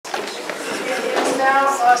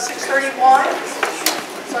now 6:31.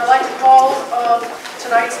 So I'd like to call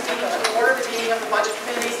tonight's meeting to order, the meeting of the Budget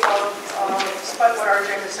Committee despite what our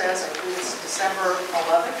agenda says, it's December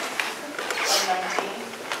 11th, 2019.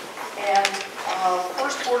 And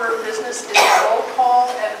first order of business is a roll call,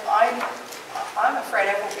 and I'm afraid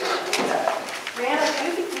I won't be able to do that. Brianna, do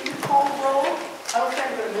you think you can call the roll? I don't think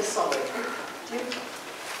I'm going to miss somebody. Do you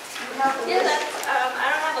have the list? I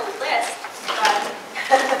don't have a list,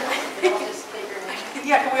 but I'll just state your name.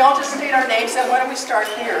 Yeah, can we all just state our names, and why don't we start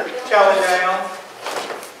here? Kelly Dale.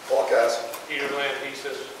 Paul Castle. Peter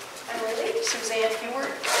Lampesis. Emily. Suzanne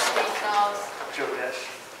Heward. Lee Charles. Joe Desch.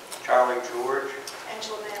 Charlie George.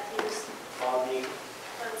 Angela Matthews. Bobby.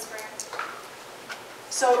 Lynn Sprant.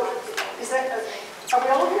 So, is that, are we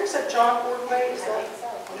all here except John Ordway? Is that?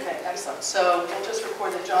 Okay, excellent. So we'll just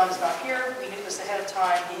record that John is not here. We knew this ahead of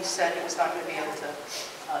time. He said he was not going to be able to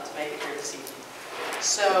make it here this evening.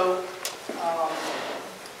 So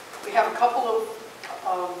we have a couple of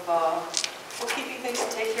bookkeeping things to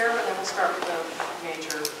take care of, and then we'll start with the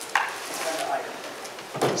major agenda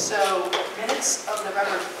item. So minutes of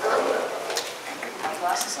November 30th. My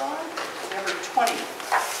glasses on. November 20th.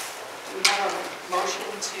 We have a motion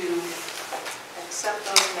to accept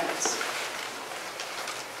those minutes.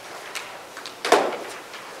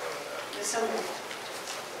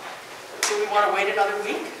 Do we want to wait another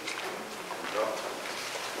week? No.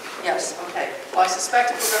 Yes, okay. Well, I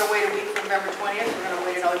suspect if we're going to wait a week for November 20th, we're going to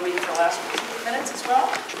wait another week for last week's minutes as well.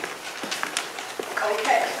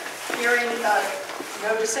 Okay. Hearing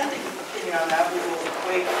no dissenting opinion on that, we will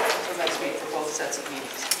wait until next week for both sets of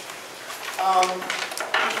meetings.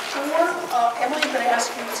 Emily, I'm going to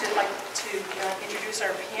ask you to introduce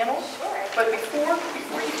our panel. Sure. But before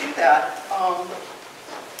you do that,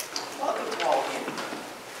 welcome to all of you.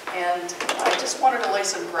 And I just wanted to lay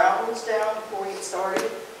some ground rules down before we get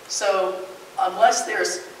started. So unless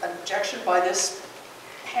there's an objection by this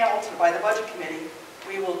panel by the Budget Committee,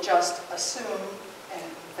 we will just assume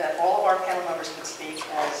that all of our panel members can speak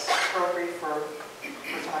as appropriate for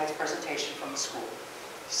tonight's presentation from the school.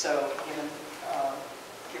 So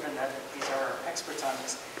given that these are experts on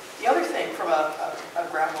this. The other thing from a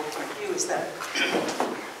ground rule point of view is that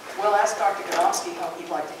we'll ask Dr. Godomsky how he'd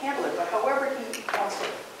like to handle it, but however he wants to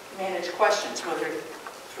manage questions, whether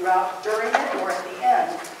throughout, during it, or at the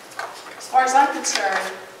end, as far as I'm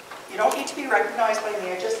concerned, you don't need to be recognized by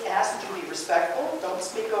me. I just ask that you be respectful. Don't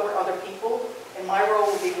speak over other people. And my role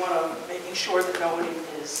will be one of making sure that nobody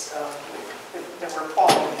is, that we're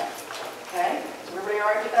following that. Okay? Is everybody all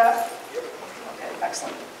right with that? Yep. Okay,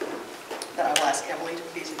 excellent. Then I will ask Emily to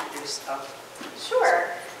please introduce Sure.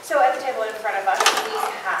 So at the table in front of us, we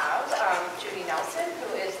have Judy Nelson,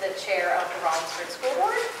 who is the chair of the Rollinsford School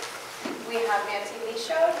Board. We have Nancy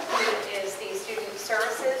Michaud, who is the Student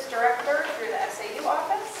Services Director through the SAU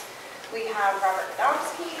office. We have Robert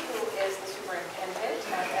Godomsky, who is the superintendent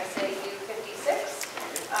at SAU 56.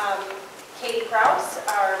 Katie Krause,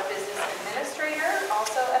 our business administrator,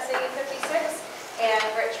 also SAU 56. And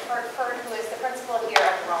Rich Hartford, who is the principal here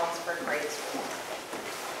at the Rollinsford Grade School.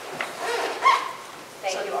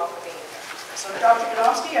 Thank you all for being here. So Dr.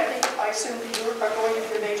 Godomsky, I assume you are going to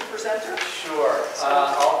be the major presenter? Sure.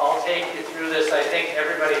 I'll take you through this. I think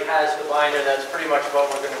everybody has the binder. That's pretty much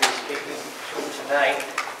what we're going to be speaking to tonight.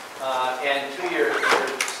 And to your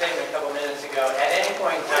statement a couple minutes ago, at any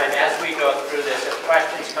point in time, as we go through this, if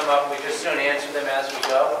questions come up, we just soon answer them as we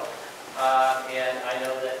go. And I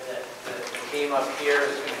know that the team up here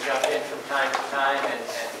is going to jump in from time to time and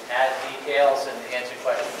add details and answer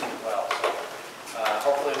questions as well. So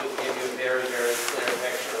hopefully we can give you a very, very clear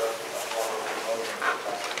picture of what we're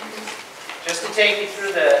proposing. Just to take you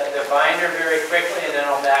through the binder very quickly, and then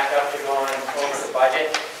I'll back up to going over the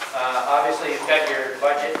budget. Obviously, you've got your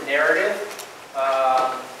budget narrative,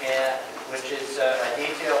 which is a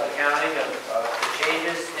detailed accounting of the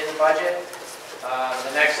changes in the budget.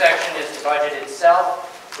 The next section is the budget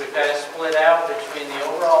itself. We've got it split out between the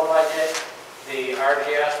overall budget, the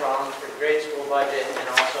RGS, Rollinsford Grade School budget, and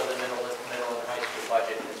also the middle and high school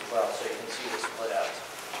budget as well, so you can see the split out.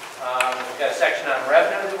 We've got a section on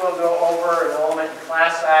revenue that we'll go over, enrollment and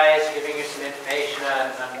class size, giving you some information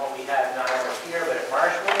on what we have not over here, but at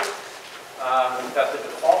Marshwood. We've got the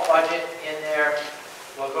default budget in there.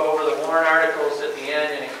 We'll go over the warrant articles at the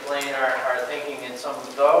end and explain our thinking in some of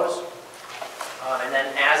those. And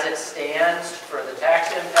then as it stands for the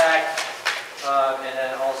tax impact, and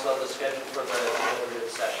then also the schedule for the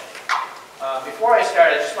deliberative session. Before I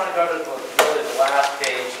start, I just want to go to really the last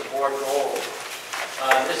page, the board goals.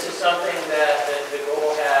 This is something that the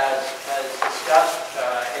goal has discussed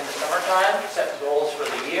in the summertime, set goals for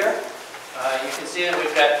the year. You can see that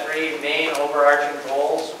we've got three main overarching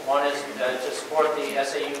goals. One is to support the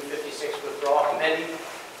SAU 56 withdrawal committee.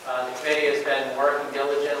 The committee has been working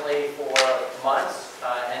diligently for months,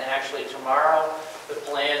 and actually tomorrow the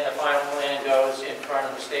final plan goes in front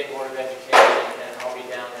of the State Board of Education, and I'll be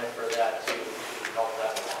down there for that to help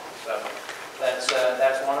that along. So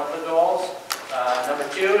that's one of the goals. Number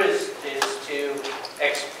two is to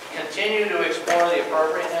continue to explore the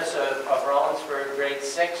appropriateness of Rollinsford grade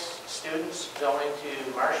 6 students going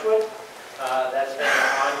to Marshwood. That's been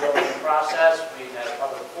an ongoing process. We had a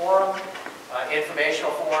public forum,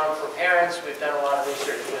 informational forum for parents. We've done a lot of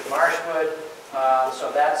research with Marshwood.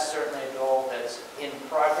 So that's certainly a goal that's in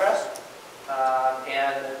progress.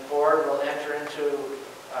 And the board will enter into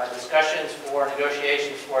discussions for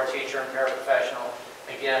negotiations for teacher and paraprofessional.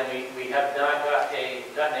 Again, we have not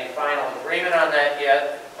gotten a final agreement on that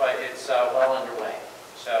yet, but it's well underway.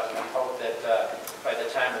 So we hope that by the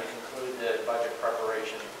time we conclude the budget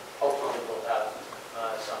preparation, hopefully we'll have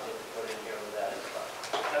something to put in here with that as well.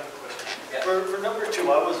 I have a question. Yeah. For number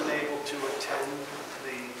 2, I wasn't able to attend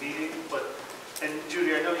the meeting, and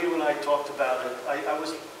Judy, I know you and I talked about it. I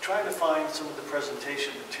was trying to find some of the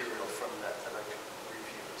presentation material from that I could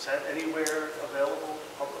review. Is that anywhere available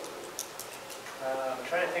publicly? I'm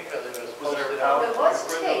trying to think whether it was Was there posted a out. It was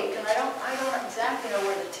taped, and I don't exactly know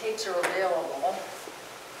where the tapes are available.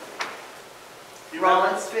 You remember?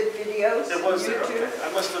 Rollinsford videos, It was there, okay. YouTube. I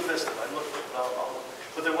must have missed it. I looked,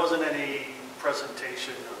 but there wasn't any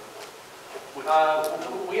presentation with...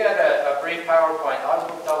 We had a brief PowerPoint. I'll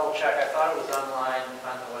double check. I thought it was online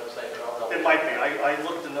on the website, but I'll double check. It might be. I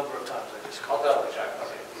looked a number of times. I just I'll called. double check.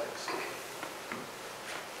 Okay, thanks.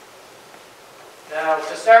 Now,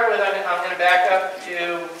 to start with, I'm going to back up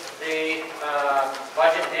to the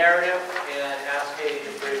budget narrative and ask Katie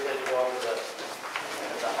to briefly go over the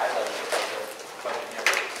highlights of the budget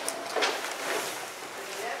narrative.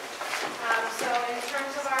 So in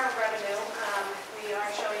terms of our revenue, we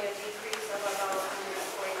are showing a decrease of about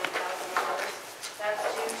 $149,000. That's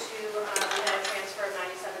due to we had a transfer of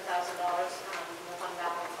 $97,000 from the fund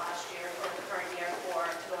balance last year or the current year to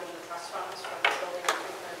go into the trust funds from the building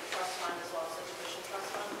improvement trust fund as well as the tuition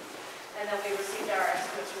trust fund. And then we received our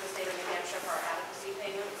estimates from the state of New Hampshire for our adequacy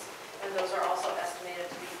payments, and those are also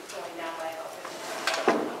estimated to be going down by about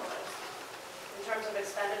 $15,000. In terms of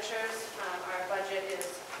expenditures, our budget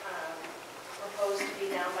is proposed to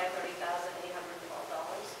be down by $30,812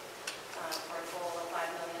 for a total of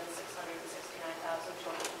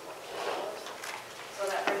 $5,669,214. So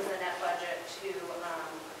that brings the net budget to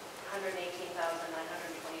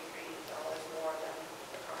 $118,923 more than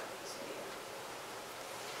the current fiscal year.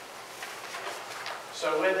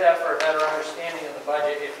 So with that, for a better understanding of the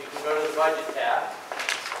budget, if you can go to the budget tab,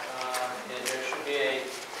 there should be a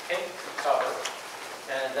pink cover,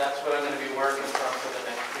 and that's what I'm going to be working from for the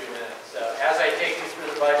next few minutes. So as I take you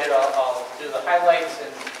through the budget, I'll do the highlights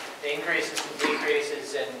and the increases and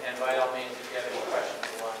decreases, and by all means, if you have any questions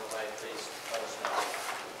along the way, please let us know.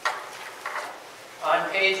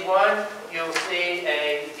 On page 1, you'll see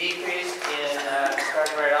a decrease in,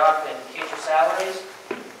 starting right off, in teacher salaries.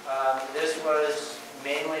 This was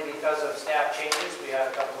mainly because of staff changes. We had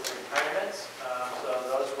a couple of retirements, so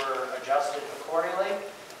those were adjusted accordingly.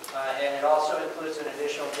 And it also includes an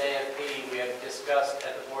additional day of P. We have discussed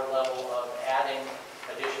at the board level of adding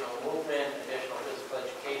additional movement, additional physical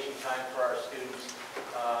education time for our students,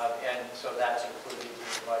 and so that's included in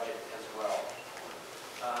the budget as well.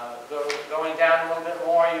 Going down a little bit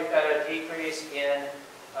more, you've got a decrease in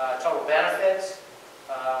total benefits.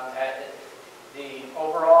 The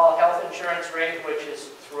overall health insurance rate, which is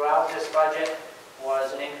throughout this budget,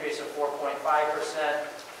 was an increase of 4.5%.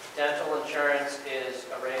 Dental insurance is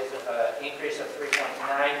an increase of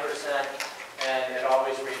 3.9%, and it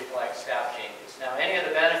always reflects staff changes. Now, any of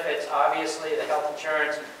the benefits, obviously, the health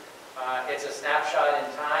insurance, it's a snapshot in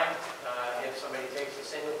time. If somebody takes a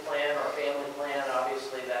single plan or a family plan,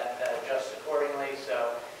 obviously that adjusts accordingly.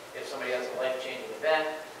 So if somebody has a life-changing event,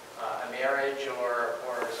 a marriage or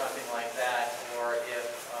something like that, or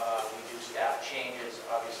if we do staff changes,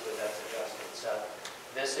 obviously that's adjusted. So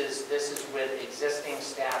this is with existing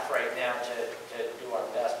staff right now to do our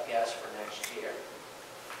best guess for next year.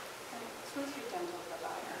 Who's your dental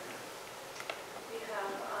provider? We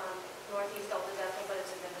have Northeast Delta Dental, but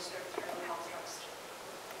it's administered through the Health Trust.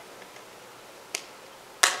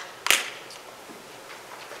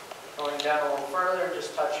 Going down a little further,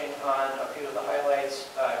 just touching on a few of the highlights,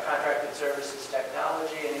 contracted services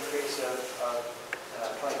technology, an increase of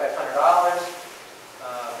 $2,500.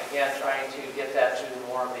 Again, trying to get that to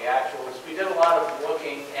more of the actuals. We did a lot of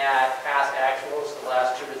looking at past actuals the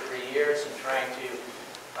last 2 to 3 years and trying to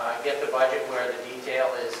get the budget where the detail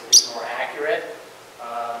is more accurate.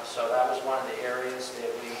 So that was one of the areas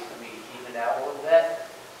that we evened out a little bit.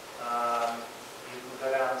 You can go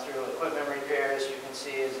down through equipment repairs, you can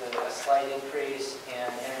see is a slight increase,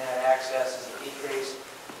 and internet access is a decrease.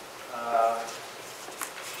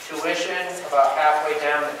 Tuition, about halfway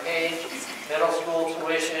down the page. Middle school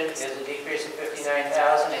tuition is a decrease of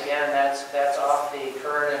 $59,000. Again, that's off the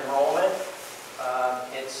current enrollment.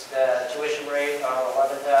 It's the tuition rate of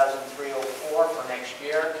 $11,304 for next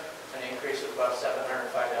year, an increase of about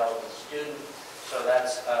 $705 a student. So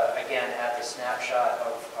that's, again, at the snapshot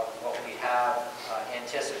of what we have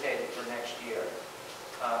anticipated for next year.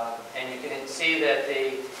 And you can see that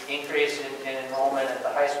the increase in enrollment at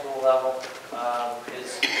the high school level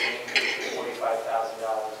is an increase of $45,000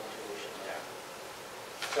 in tuition there.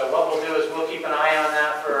 So what we'll do is we'll keep an eye on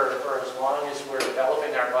that for as long as we're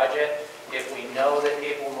developing our budget. If we know that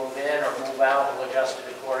people move in or move out, we'll adjust it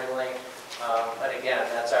accordingly. But again,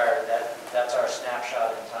 that's our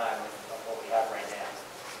snapshot in time of what we have right now.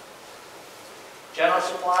 General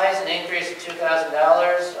supplies, an increase of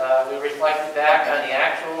 $2,000. We reflected back on the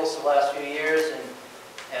actuals the last few years and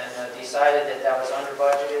decided that that was under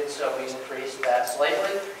budgeted, so we increased that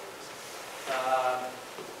slightly.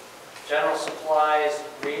 General supplies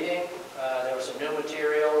reading, there were some new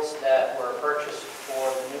materials that were purchased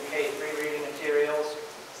for the new K-3 reading materials.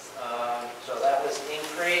 So that was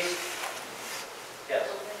increased. Yes.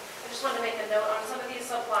 I just wanted to make a note on some of these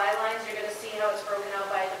supply lines. You're going to see how it's broken out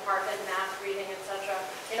by department, math, reading, etc.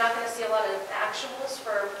 You're not going to see a lot of actuals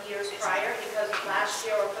for years prior because last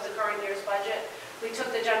year or for the current year's budget, we took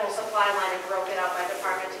the general supply line and broke it out by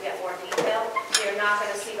department to get more detail. You're not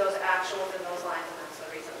going to see those actuals in those lines, and that's the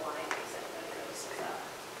reason why anybody notices that.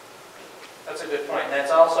 That's a good point. And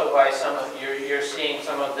that's also why some of you're seeing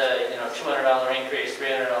some of the $200 increase,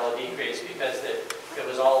 $300 decrease because it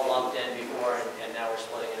was all lumped in before, and now we're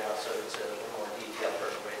splitting it out, so it's a little more detailed for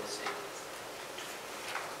everybody to see.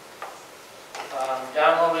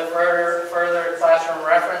 Down a little bit further, classroom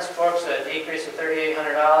reference books, a decrease of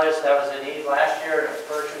 $3,800. That was a need last year, and it was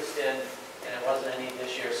purchased and it wasn't a need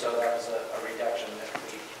this year, so that was a reduction that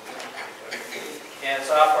we took. And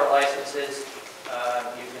software licenses,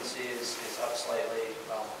 you can see is up slightly,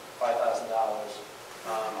 well, $5,000.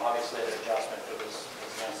 Obviously, an adjustment that was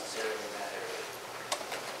necessary in that area.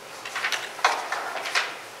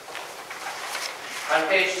 On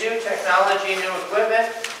page 2, technology, new equipment.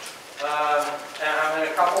 And I'm going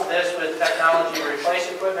to couple this with technology replace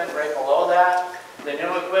equipment right below that. The new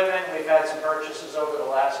equipment, we've had some purchases over the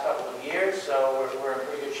last couple of years, so we're in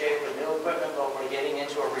pretty good shape with new equipment, but we're getting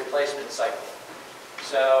into a replacement cycle.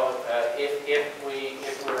 So if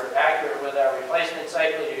we're accurate with our replacement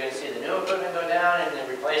cycle, you're going to see the new equipment go down and the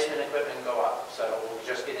replacement equipment go up. So we'll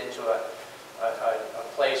just get into a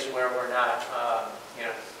place where we're not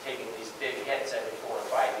taking these big hits every 4 or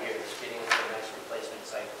 5 years, getting into a nice replacement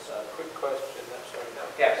cycle. So, Quick question, I'm sorry. Now,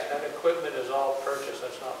 yes. that equipment is all purchased,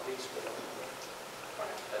 that's not leased.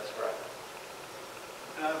 That's correct.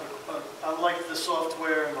 Unlike the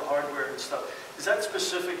software and the hardware and stuff, is that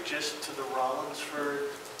specific just to the Rollinsford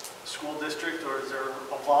School District, or is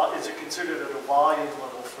it considered at a volume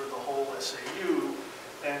level for the whole SAU,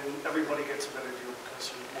 and everybody gets a better deal because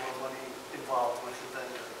there's more money involved with the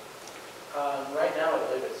vendor? Right now, I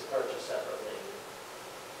believe it's purchased separately,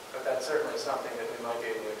 but that's certainly something that we might be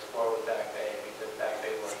able to explore with Back Bay, because Back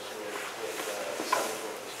Bay works with Summit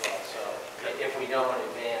Group as well. So if we know in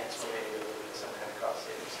advance, we may be able to get some kind of cost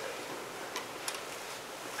savings there.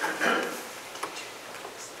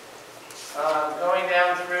 Going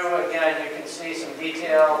down through, again, you can see some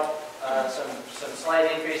detail, some slight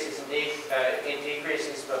increases in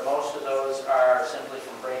decreases, but most of those are simply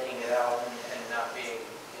from breaking it out and not being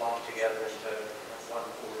lumped together into one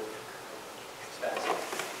pool of expenses.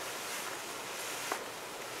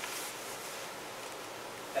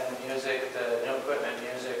 And the music, the new equipment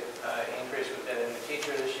music increased with a new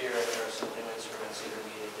teacher this year, and there are some new instruments that are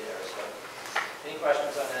needed there. So, any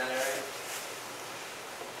questions on that area?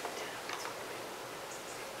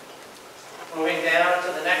 Moving down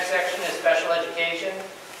to the next section is special education.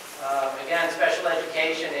 Again, special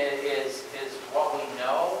education is what we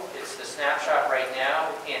know. It's the snapshot right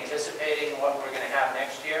now, anticipating what we're going to have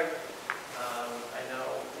next year. I know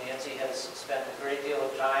Nancy has spent a great deal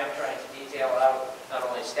of time trying to detail out not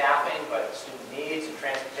only staffing, but student needs and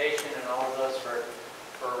transportation and all of those for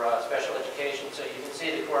special education. So you can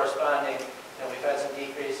see the corresponding, we've had some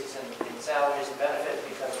decreases in salaries and benefits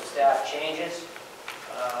because of staff changes.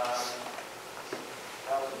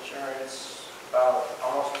 Health insurance, about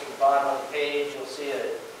almost to the bottom of the page, you'll see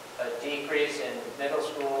a decrease in middle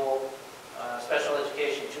school special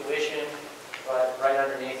education tuition, but right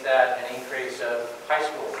underneath that, an increase of high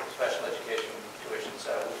school special education tuition.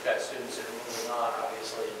 So we've got students that are moving on,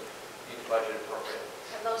 obviously, need to budget appropriate.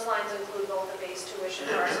 And those lines include both the base tuition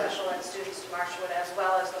for our special ed students to Marshwood, as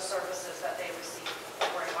well as the services that they receive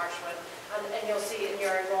over in Marshwood. And you'll see in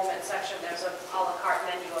your enrollment section, there's a à la carte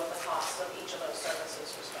menu of the costs of each of those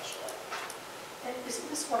services for special ed. And isn't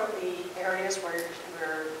this one of the areas where the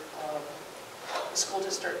school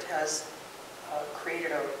district has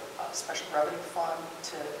created a special revenue fund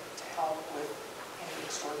to help with anything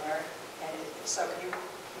extraordinary? And if so, can you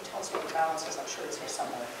tell us what the balance is? I'm sure it's here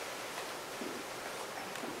somewhere.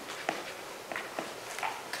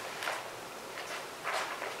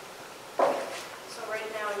 So right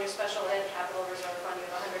now in your special ed capital reserve fund, you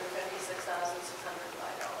have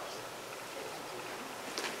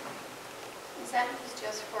 $156,605. Is that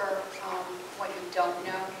just for what you don't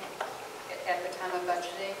know at the time of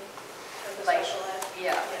budgeting? For the Like- special ed?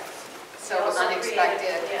 Yeah. Yes. So We also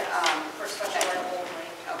unexpected. created- Yes, for special ed only.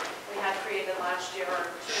 Okay. We had created last year, or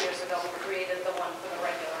 2 years ago, we created the one for the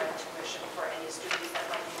regular ed tuition for any students that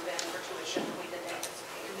might move in for tuition we didn't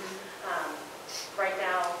anticipate. Right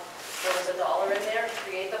now, there was $1 in there to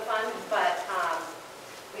create the fund, but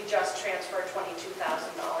we just transferred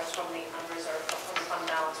 $22,000 from the unreserved, from the fund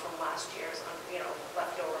balance from last year's,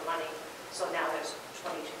 leftover money. So now there's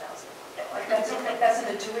 $22,000. That's in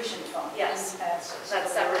the tuition fund. Yes. That's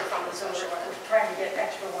separate from the so social ed. we're trying to get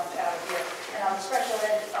extra ones out of here. And on the special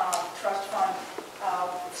ed trust fund,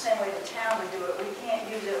 the same way the town would do it, we can't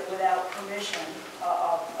use it without permission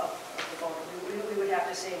of the voter. We would have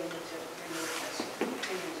to say we need to remove this to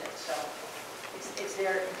use it. So it's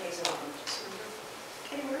there in case of emergency.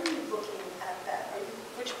 Katie, where are you looking at that?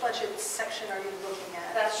 Which budget section are you looking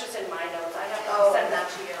at? That's just in my notes. I have to Oh. send that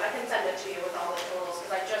to you. I can send it to you with all the totals,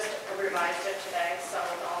 because I just revised it today, so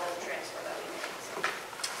with all the transfer that we made. So.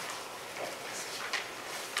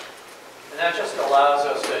 And that just allows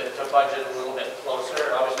us to budget a little bit closer.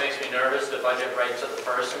 It always makes me nervous to budget right to the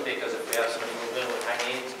person, because if we have somebody move in with high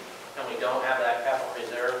needs and we don't have that capital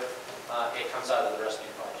reserve, it comes out of the rest of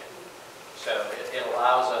your budget. So it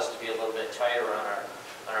allows us to be a little bit tighter on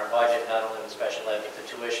our budget, not only with special ed, but the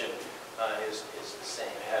tuition is the same.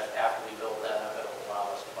 After we build that up, it'll allow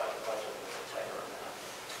us to budget a little bit tighter on that.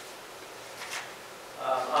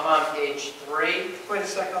 I'm on page 3. Wait a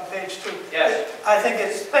second, on page 2. Yes. I think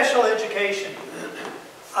it's special education,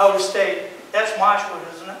 out of state. That's Marshwood,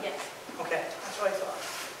 isn't it? Yes. Okay, that's what I thought.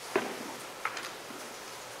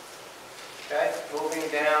 Okay, moving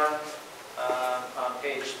down on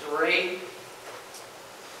page 3.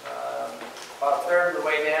 About a third of the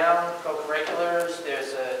way down, co-curriculars,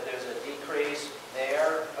 there's a decrease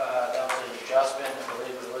there. That was an adjustment. I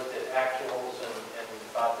believe we looked at actuals and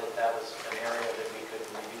thought that was an area that we could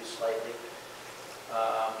reduce slightly.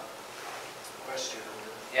 Question.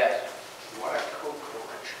 Yes. What are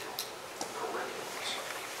co-curricular curriculums?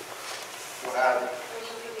 What are they? Those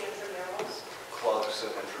would be the intramurals. Clubs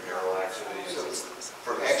and intramural activities.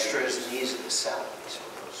 For extras, and these are the salaries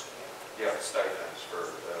for those. Yeah, stipends for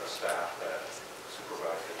staff that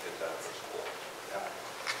supervise the kids after school.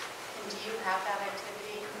 And do you have that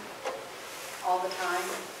activity all the time?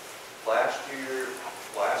 Last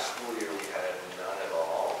school year, we had none at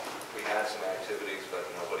all. We had some activities, but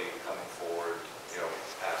nobody coming forward,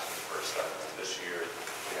 asking for a stipend. This year,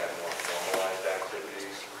 we had more formalized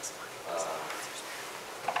activities.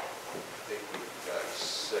 I think we've got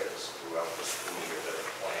 6 throughout the school year that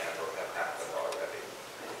are planned or have happened already.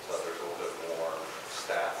 So there's a little bit more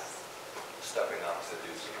staff stepping up to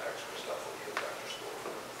do some extra stuff with kids after school.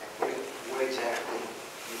 What exactly,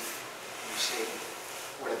 you say,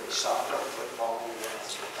 what are they, soccer, football?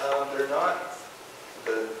 They're not,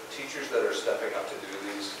 the teachers that are stepping up to do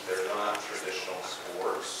these, they're not traditional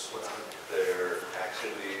sports. They're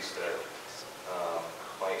activities that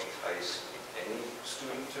might entice any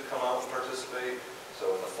student to come out and participate.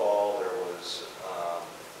 So in the fall, there was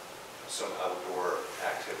some outdoor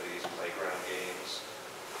activities, playground games.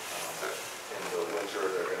 In the winter,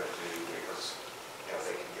 they're going to do, because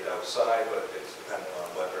they can get outside, but it's depending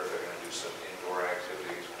on weather, they're going to do some indoor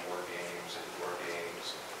activities, board games, indoor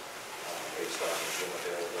games, based on gym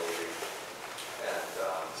availability. And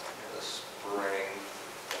in the spring,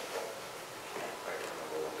 I can't quite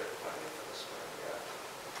remember what they're planning for the spring yet.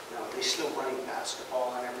 Now, are they still running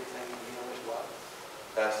basketball and everything, as well?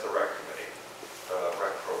 That's the rec committee. The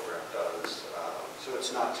rec program does. So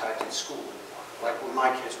it's not tied to school anymore? Like when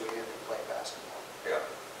my kids were here, they played basketball. Yeah.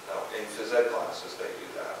 No, in phys ed classes, they do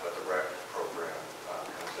that, but the rec program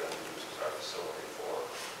comes in and uses our facility for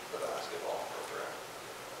the basketball program.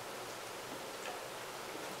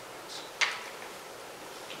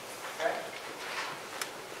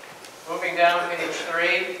 Moving down page 3,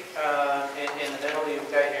 in the middle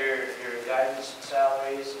you've got your guidance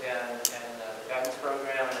salaries and the guidance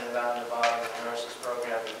program, and then down the bottom the nurses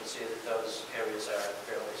program, you can see that those areas are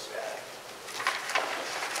fairly static.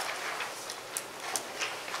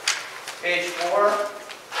 Page 4,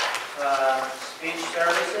 speech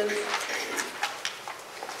services. You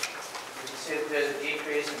can see that there's a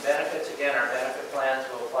decrease in benefits. Again, our benefit plans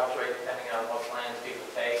will fluctuate depending on what plans people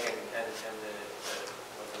take and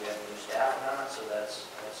whether we have new staff or not, so that's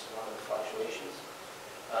one of the fluctuations.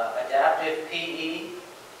 Adaptive PE,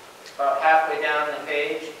 about halfway down the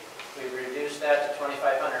page, we've reduced that to $2,500.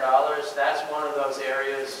 That's one of those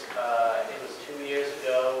areas, it was 2 years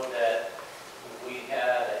ago that we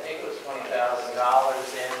had, I think it was $20,000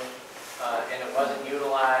 in, and it wasn't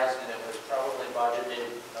utilized, and it was probably budgeted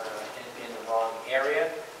in the wrong area.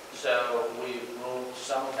 So we moved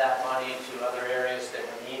some of that money to other areas that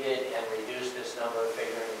were needed and reduced this number,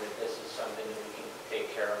 figuring that this is something that we can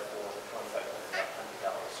take care of for $2,500.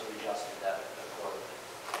 So we adjusted that accordingly.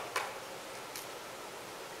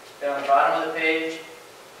 Down the bottom of the page,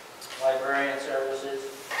 librarian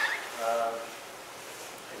services.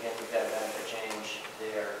 Again, we've got a benefit change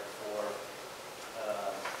there for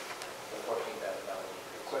the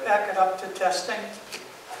 $14,000. Back it up to testing.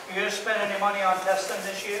 You gonna spend any money on testing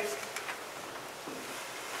this year?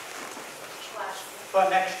 For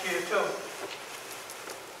next year too?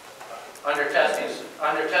 Under testing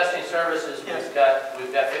services, Yes. we've got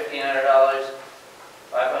 $1,500,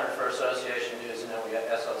 $500 for association dues, and then we got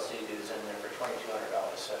SLC dues in there for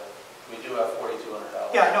 $2,200. So we do have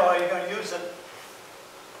 $4,200. Yeah, no, are you gonna use it?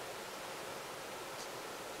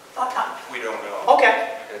 We don't know.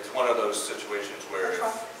 Okay. It's one of those situations where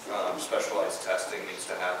That's if specialized testing needs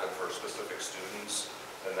to happen for specific students,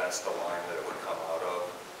 then that's the line that it would come out of.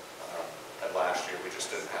 And last year, we just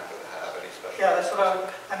didn't happen to have any special. Yeah, that's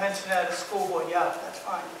what I mentioned at the school board, yeah, that's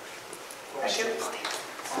fine. Thank you.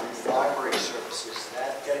 On library services, is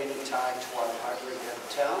that got any tie to our library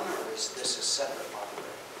downtown, or is this a separate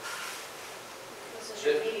library? This is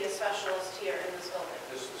your media specialist here in this building.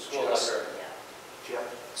 This is the school Just- library. Jeff,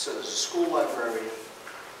 so there's a school library,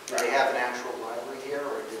 do they have an actual library here,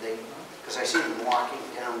 or do they, because I see them walking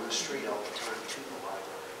down the street all the time to the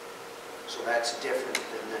library. So that's different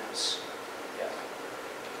than this. Yeah.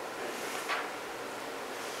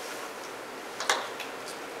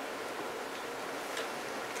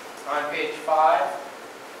 On page 5,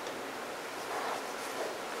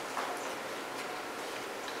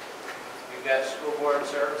 we've got school board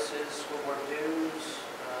services, school board dues.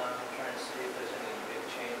 I'm trying to see if there's any big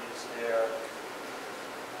changes there.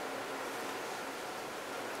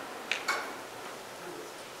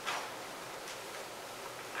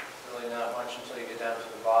 Really not much until you get down to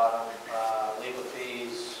the bottom. Legal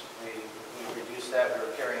fees, we reduced that. We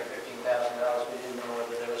were carrying $15,000. We didn't know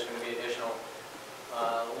whether there was going to be additional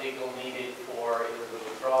legal needed for either the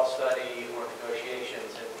withdrawal study or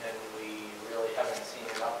negotiations, and we really haven't seen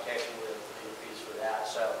an uptick in the legal fees for that.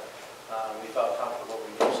 So we felt comfortable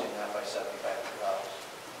reducing that by $7,500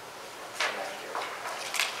 for next year.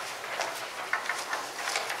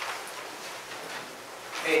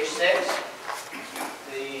 Page 6.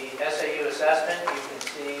 The SAU assessment, you can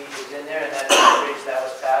see is in there, and that increase that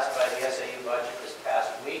was passed by the SAU budget this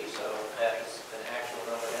past week, so that is an actual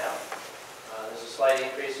number now. There's a slight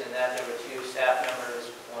increase in that. There were 2 staff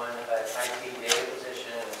members, one IT data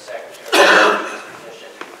position and a secretary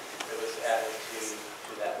position that was added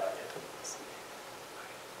to that budget.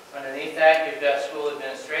 Underneath that, you've got school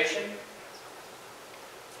administration.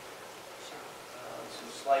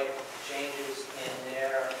 Some slight changes in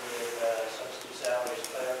there with substitute salaries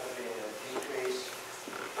clerical being a decrease,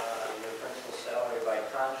 your principal salary by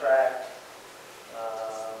contract,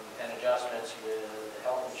 and adjustments with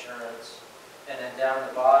health insurance. And then down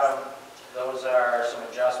the bottom, those are some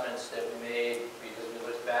adjustments that we made because we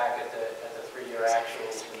looked back at the 3-year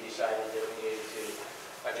actuals and decided that we needed to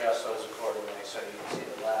adjust those accordingly. So you can see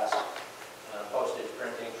the last postage,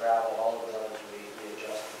 printing, travel, all of those, we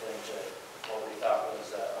adjusted them to what we thought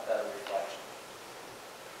was a better reflection.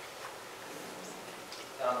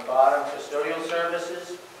 Down the bottom, custodial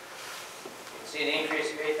services. You can see an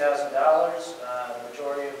increase of $8,000. The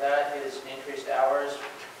majority of that is increased hours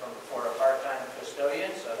for a part-time custodian,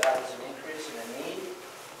 so that was an increase in the need.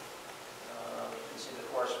 You can see the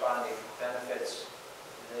corresponding benefits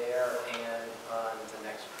there and on the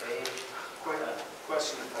next page. Quick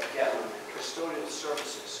question if I can. Custodial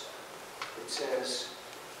services, it says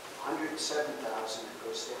 107,000, it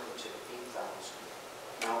goes down to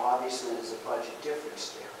 8,000. Now, obviously, there's a budget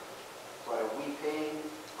difference there, but are we paying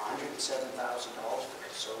 $107,000 for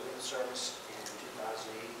custodial service in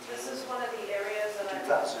 2018? This is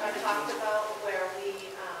I've talked about where we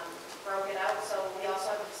broke it out, so we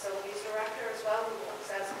also have a facilities director as well, who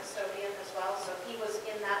works as a custodian as well, so he was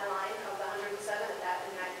in that line of the 107 in that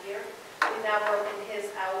year. We've now broken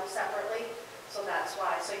his out separately, so that's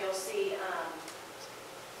why. So you'll see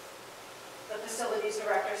the facilities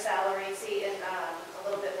director salary, see in a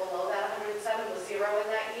little bit below that 107 was 0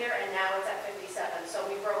 in that year, and now it's at 57. So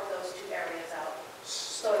we broke those two areas out.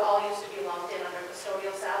 So it all used to be lumped in under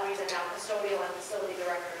custodial salaries, and now custodial and facility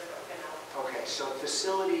director is broken out. Okay, so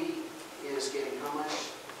facility is getting how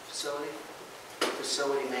much? Facility?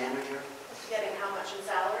 Facility manager? Getting how much in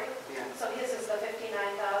salary? Yeah. So his is the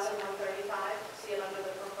 59,135, see it under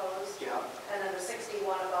the proposed. Yeah. And then the 61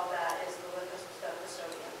 above that is the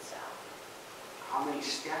custodian staff. How many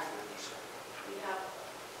staff members? We have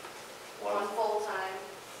one full-time,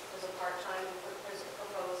 there's a part-time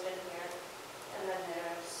proposed in here, and then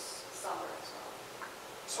there's summer as well.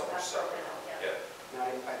 Summer, That's summer. broken out, yeah. Yeah. Now,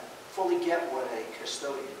 I fully get what a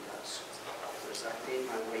custodian does, because I paid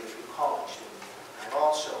my way through college doing that. I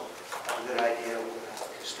also have a good idea what a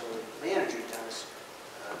custodian manager does,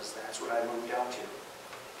 because that's what I moved out to.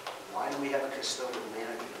 Why do we have a custodial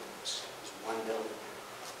manager in this? It's one building.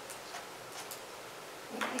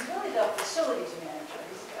 He's really the facilities manager.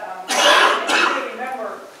 If you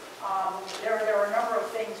remember, there were a number of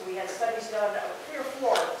things. We had studies done, 3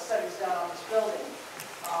 or 4 studies done on this building.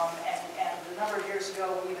 And a number of years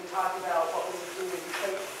ago, we even talked about what we would do if we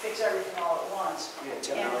fix everything all at once. Yeah,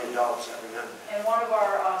 $10 million, I remember. And one of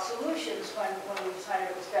our solutions when we decided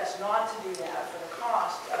it was best not to do that for the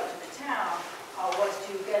cost to the town was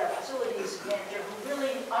to get a facilities manager who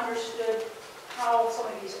really understood how some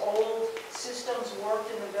of these old systems worked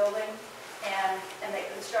in the building, and they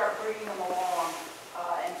could start bringing them along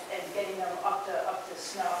and getting them up to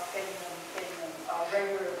snuff, getting them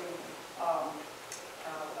regularly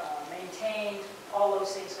maintained, all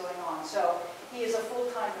those things going on. So he is a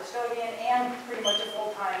full-time custodian and pretty much a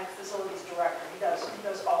full-time facilities director. He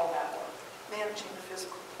does all of that work. Managing the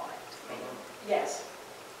physical plant. Yes.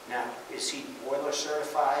 Now, is he boiler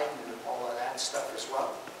certified and all of that stuff as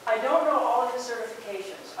well? I don't know all of his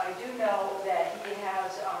certifications. I do know that he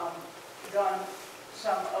has done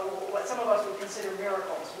some, what some of us would consider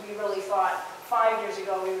miracles. We really thought 5 years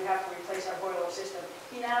ago we would have to replace our boiler system.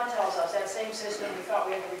 He now tells us that same system we thought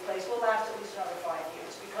we had to replace will last at least another 5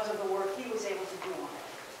 years because of the work he was able to do on it.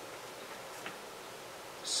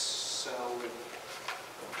 So,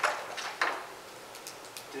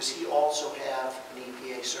 does he also have an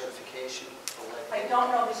EPA certification for lead I paint?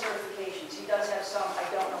 don't know his certifications. He does have some. I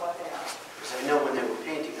don't know what they are. Because I know when they were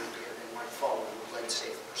painting up here, they weren't following the lead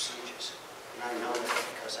safe procedures. And I know that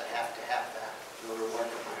because I have to have that in order to work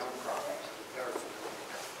on my own property. I'm very familiar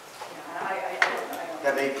with that. Yeah, I don't know.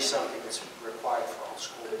 That may be something that's required for all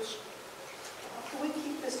schools. Can we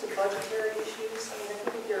keep this to budgetary issues? I mean,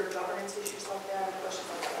 I think there are governance issues like that, questions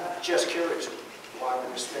like that. Just curious why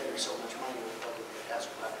we're spending so much money on a building that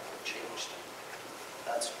hasn't radically changed.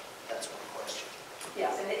 That's my question.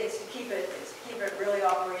 Yes, and it's to keep it really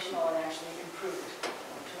operational and actually improved,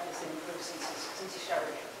 tremendously improved since he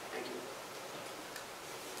started here. Thank you.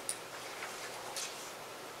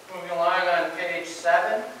 Moving along on page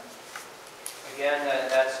 7. Again,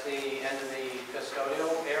 that's the end of the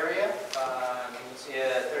custodial area. You can see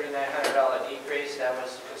a $3,900 decrease. That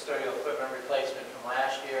was custodial equipment replacement from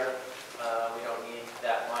last year. We don't need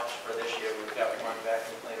that much for this year. We've got one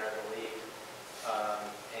vacuum cleaner, I believe.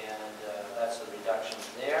 And that's the reductions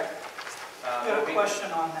there. I got a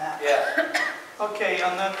question on that. Yeah. Okay,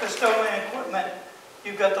 on the custodian equipment,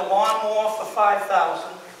 you've got the lawnmower for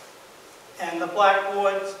 $5,000 and the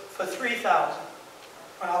blackboards for $3,000.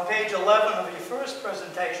 But on page 11 of your first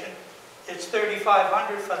presentation, it's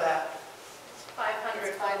 $3,500 for that.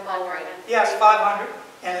 500 500. Yes, 500,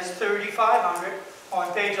 and it's 3,500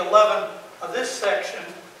 on page 11 of this section.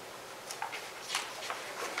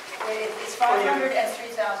 It's 500 and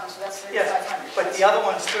 3,000, so that's 3,500. Yes, but the other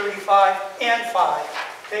one's 35 and 5,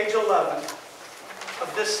 page 11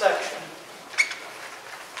 of this section.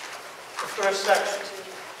 The first section.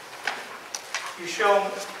 You show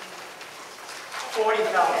 40,000.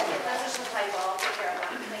 That's just a typo, I'll take care of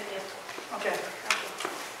that, thank you. Okay,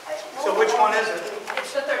 so which one is it?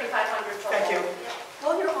 It's the 3,500 total. Thank you.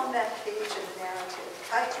 While you're on that page in the narrative,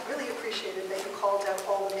 I really appreciated that you called out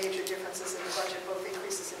all the major differences in the budget, both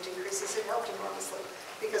increases and decreases. It helped enormously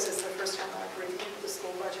because it's the first time I've reviewed the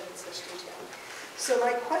school budget in such detail. So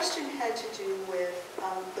my question had to do with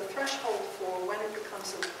the threshold for when it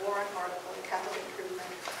becomes a warrant article, a capital improvement,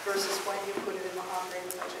 versus when you put it in the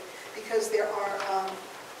operating budget. Because there's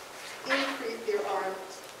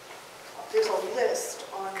a list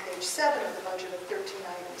on page 7 of the budget of 13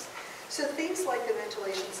 items. So things like the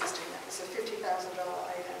ventilation system, that was a $50,000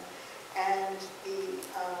 item, and the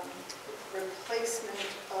replacement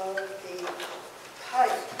of a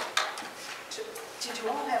pipe. Did you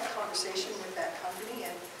all have a conversation with that company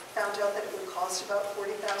and found out that it would cost about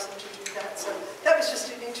 $40,000 to do that? So that was just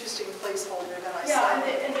an interesting placeholder that I saw.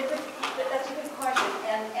 Yeah, that's a good question.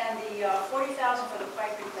 And the $40,000 for the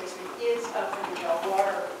pipe replacement is, for the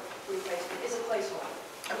water replacement, is a placeholder.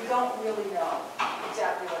 We don't really know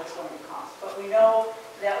exactly what it's going to cost, but we know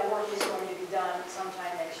that work is going to be done sometime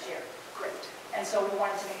next year. Great. And so we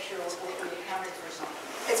wanted to make sure we accounted for something.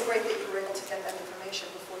 It's great that you were able to get that information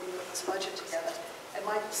before you put this budget together. And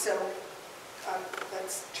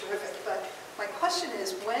that's terrific. But my question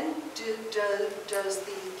is, when does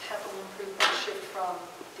the capital improvement shift from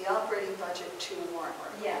the operating budget to warrant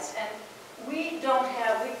work? Yes, and we don't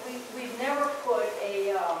have, we've never put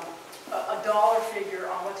a dollar figure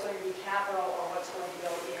on what's going to be capital or what's going to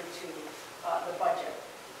go into the budget.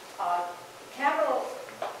 Capital,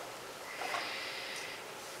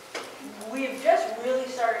 we've just really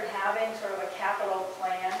started having sort of a capital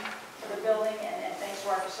plan for the building, and thanks to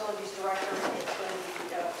our facilities director, it's going to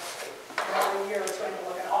be, every year it's going to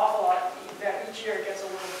look an awful lot better. Each year it gets a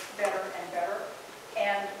little better and better.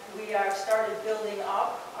 And we have started building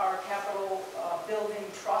up our capital building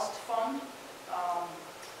trust fund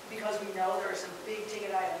because we know there are some big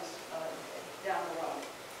ticket items down the road.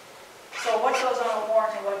 So what goes on a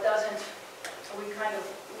warrant and what doesn't, so we kind of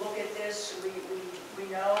look at this. We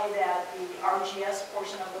know that the RGS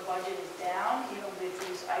portion of the budget is down, even with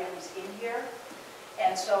these items in here.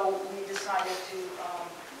 And so we decided to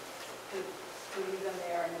leave them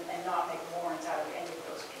there and not make warrants out of any of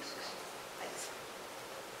those pieces. Thanks.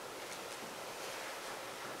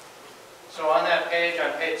 So on that page,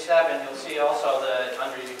 on page 7, you'll see also the,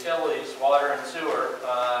 under utilities, water and sewer,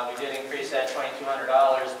 we did increase that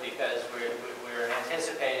 $2,200 because we're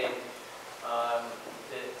anticipating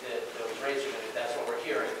that those rates are going to, that's what we're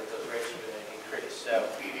hearing, that those rates are going to increase. So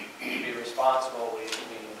to be responsible, we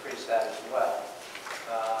increased that as well.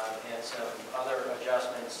 And some other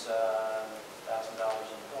adjustments, $1,000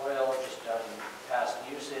 in oil, just done past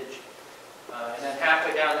usage. And then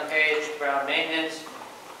halfway down the page, ground maintenance.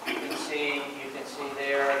 You can see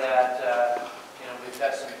there that we've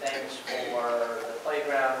got some things for the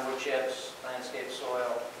playground, wood chips, landscape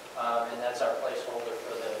soil, and that's our placeholder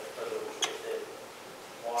for the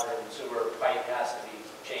water and sewer pipe has to be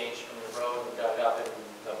changed from the road and dug up, and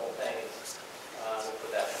the whole thing. We'll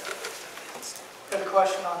put that in. Got a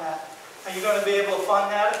question on that. Are you going to be able to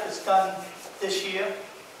fund that if it's done this year?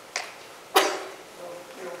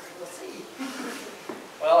 We'll see.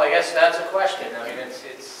 Well, I guess that's a question. I mean,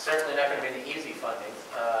 it's certainly not going to be the easy funding.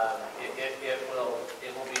 It will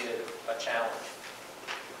be a challenge.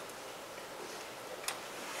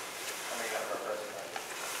 How many got for our first budget?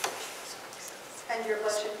 And your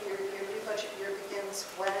budget year, your new budget year begins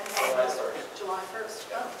when? July 1st. July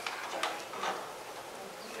 1st. Oh.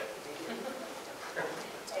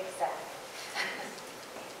 Exactly.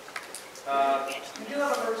 We do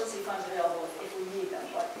have emergency funds available if we need them,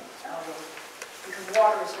 but because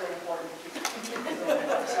water is very important to keep going.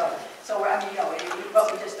 So I mean,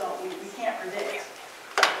 but we just don't, we can't predict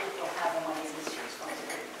if we'll have the money in this year's funds.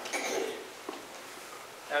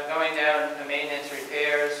 Now going down to maintenance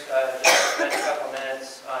repairs, just spend a couple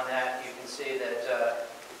minutes on that. You can see that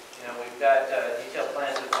we've got detailed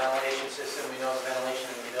plans of the ventilation system. We know the ventilation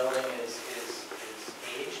in the building is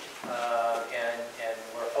aged, and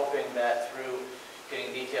we're hoping that through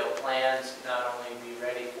getting detailed plans, not only be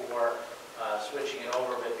ready for switching it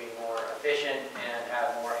over, but be more efficient and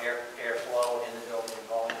have more airflow in the building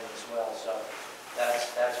volume as well. So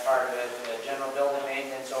that's part of it. The general building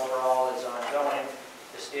maintenance overall is ongoing.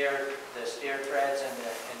 The stair treads and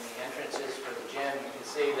the entrances for the gym, you can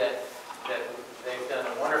see that they've done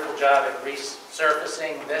a wonderful job at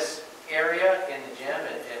resurfacing this area in the gym.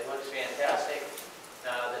 It looks fantastic.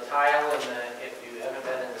 The tile, if you haven't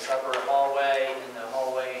been in this upper hallway, in the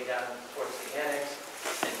hallway down towards the annex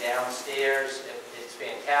and downstairs, it's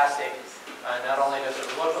fantastic. Not only does it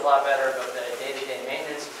look a lot better, but the day-to-day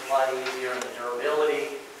maintenance is a lot easier, and the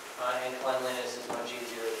durability and cleanliness is much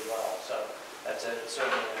easier as well. So that's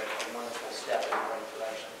certainly a wonderful step in the right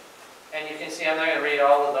direction. And you can see, I'm not going to read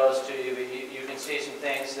all of those to you, but you can see some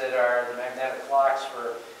things that are the magnetic clocks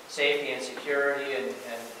for safety and security and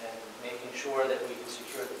making sure that we can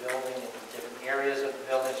secure the building in different areas of the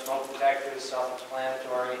building, smoke detectors,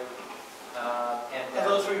 self-explanatory. Are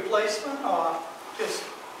those replacement or just?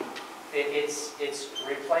 It's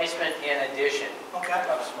replacement in addition Okay.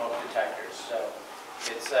 of smoke detectors. So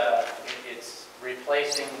it's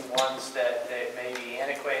replacing ones that may be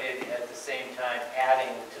antiquated, at the same time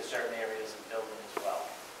adding to certain areas of the building as well.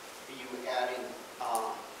 Are you adding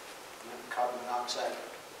carbon monoxide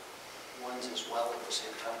ones as well at the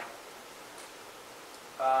same time?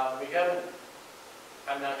 We haven't,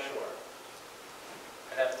 I'm not sure.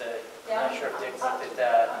 I'd have to, I'm not sure if Dick looked at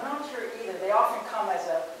that. I'm not sure either. They often come as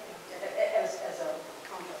a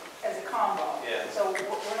combo. Yeah. So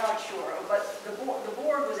we're not sure. But the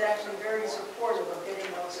board was actually very supportive of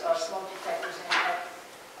getting those smoke detectors in.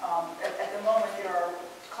 At the moment, there are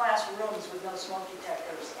classrooms with no smoke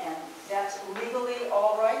detectors, and that's legally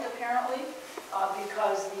all right, apparently,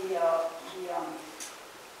 because the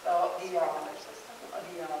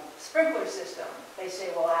sprinkler system, they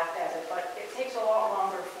say, will act as it, but it takes a lot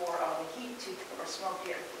longer for the heat or smoke to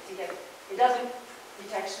get, it doesn't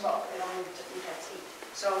detect smoke, it only detects heat.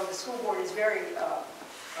 So the school board is very in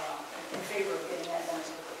favor of getting that done as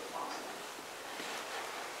quickly as possible.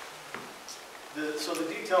 So the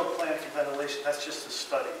detailed plan for ventilation, that's just a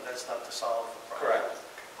study, that's not to solve the problem. Correct.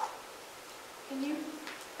 Can you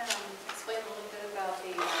explain a little bit about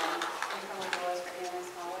the internal doors for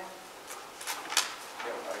Anna's hallway?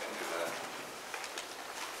 Yep, I can do that.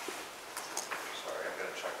 Sorry, I'm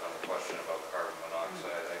going to check on the question about carbon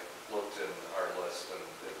monoxide. I looked in our list and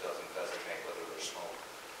it doesn't designate whether there's smoke.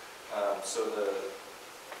 So the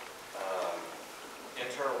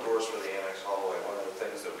internal doors for the annex hallway, one of the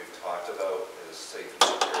things that we've talked about is safe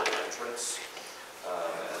and secure entrance.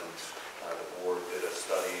 The board did a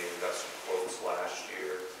study and got some quotes last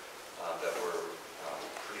year that were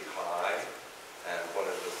pretty high. And one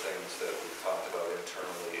of the things that we've talked about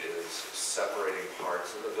internally is separating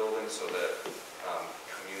parts of the building so that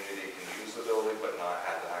community can use the building but not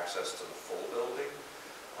have access to the full building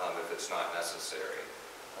if it's not necessary.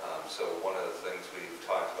 So one of the things we've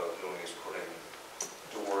talked about doing is putting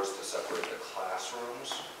doors to separate the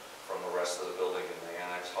classrooms from the rest of the building in the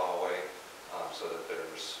annex hallway so that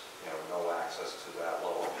there's no access to that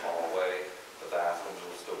lower hallway. The bathrooms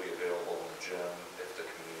will still be available in the gym if the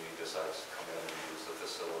community decides to come in and use the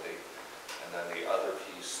facility. And then the other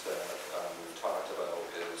piece that we've talked about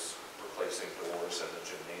is replacing doors in the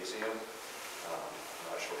gymnasium. I'm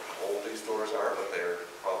not sure how old these doors are, but they're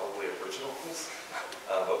probably originals.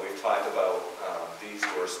 But we've talked about these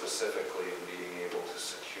doors specifically and being able to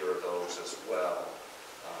secure those as well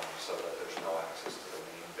so that there's no access to the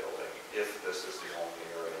main building if this is the only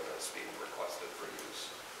area that's being requested for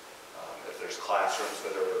use. If there's classrooms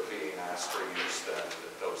that are being asked for use, then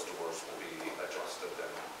those doors will be adjusted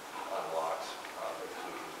and unlocked. If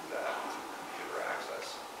we can do that through computer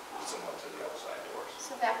access, similar to the outside doors.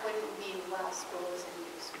 So that wouldn't mean while school is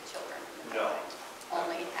in use with children? No.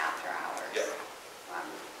 Only after hours? Yeah.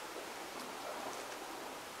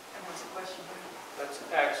 And that's a question here. That's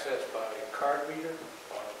accessed by card reader,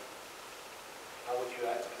 or how would you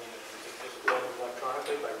access it? Is it done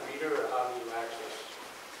electronically by reader, or how do you access?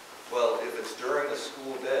 Well, if it's during the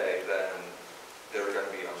school day, then they're going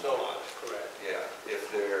to be unlocked. Correct. Yeah, if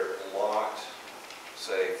they're locked,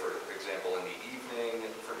 say, for example, in the evening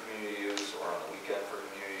for community use or on the weekend for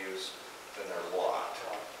community use, then they're locked,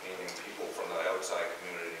 meaning people from the outside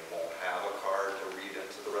community won't have a card to read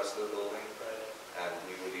into the rest of the building. Right. And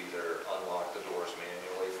we would either unlock the doors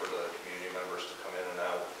manually for the community members to come in and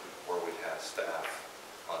out, or we'd have staff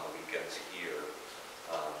on the weekends here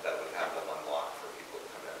that would have them unlocked for people to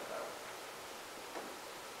come in and out.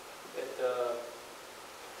 At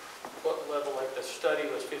what level, like the study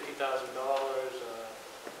was $50,000,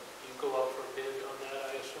 you go out for a bid on that,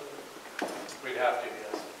 I assume? We'd have to,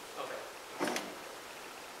 yes. Okay.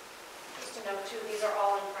 Just to note too, these are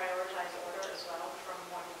all in prioritized order as well, from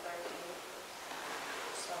 1 to 13.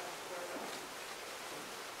 So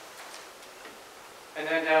And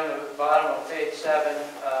then down the bottom of page 7,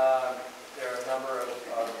 there are a number of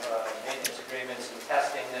maintenance agreements and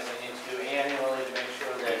testing that we need to do annually to make sure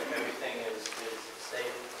that everything is safe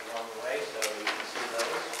along the way, so you can see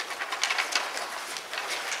those.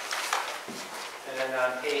 And then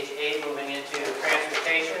on page 8, moving into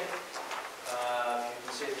transportation, you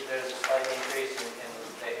can see that there's a slight increase in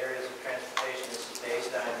the areas of transportation. This is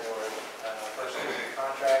based on your first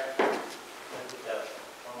contract.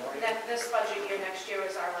 this budget year, next year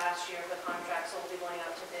is our last year of the contract, so we'll be going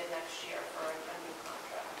out to bid next year for a new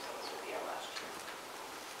contract, so this will be our last year.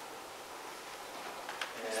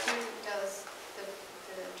 Who does the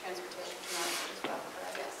transportation for as well,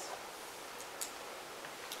 correct? Yes.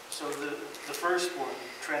 So the the first one,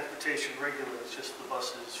 transportation regular, is just the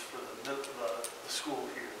buses for the school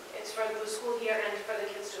here. It's for the school here and for the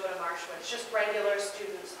kids to go to Marshwood. It's just regular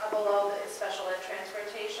students. Below is special ed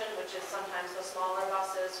transportation, which is sometimes the smaller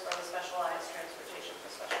buses for the specialized transportation for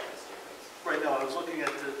special ed students. Right now, I was looking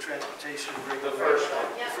at the transportation regular. The first one.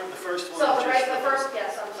 Yeah. The first one. So is just the first,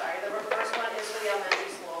 yes, I'm sorry. The first one is for the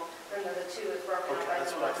elementary school, then the two is broken up Okay, by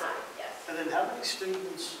that's the what I one thought. high. Yes. And then how many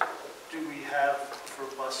students do we have for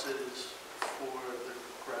buses for the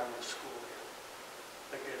grammar school here?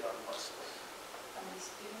 That get on buses? How many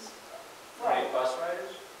students? How many bus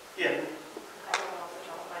riders? Yeah. I don't know off the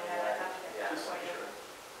top of my head. I'd have to get that for you.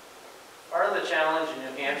 Part of the challenge in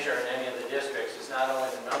New Hampshire and any of the districts is not only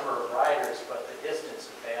the number of riders, but the distance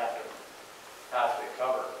that they have to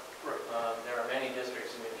cover. Right. There are many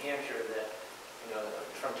districts in New Hampshire that, you know,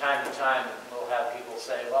 from time to time, we'll have people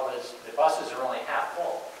say, well, the buses are only half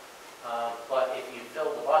full. But if you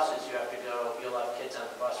fill the buses, you'll have kids on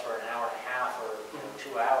the bus for an hour and a half or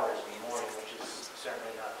 2 hours in the morning, which is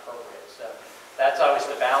certainly not appropriate. So that's always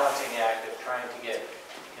the balancing act of trying to get,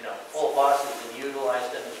 you know, full buses and utilize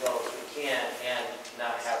them as well as we can and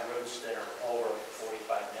not have routes that are over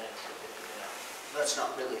 45 minutes or 50 minutes. That's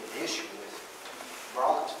not really an issue with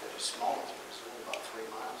Rollinsford, as small as it is, only about 3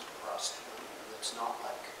 miles across town. It's not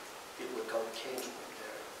like people would go to Kingswood,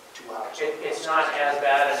 they're 2 hours. It's not as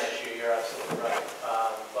bad an issue, you're absolutely right.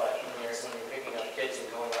 But when you're picking up kids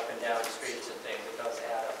and going up and down the streets and things, it does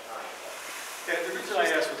add up time. Yeah, the reason I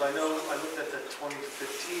asked was I looked at the 2015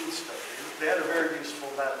 study. They had a very useful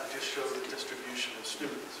map that just showed the distribution of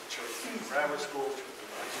students. It showed the grammar school, it showed the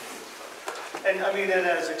high school and stuff. And I mean, and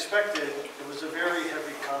as expected, it was a very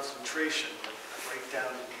heavy concentration right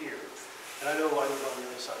down in here. And I know I live on the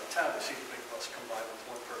other side of town, I see the big bus come by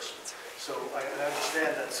with one person. So I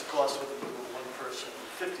understand that's the cost with one person,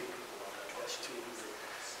 50 people on that bus too.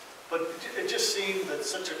 But it just seemed that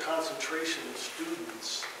such a concentration of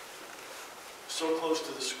students so close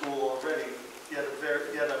to the school already, yet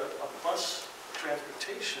a bus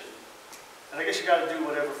transportation, and I guess you got to do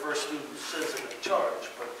whatever first student says they're going to charge,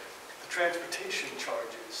 but the transportation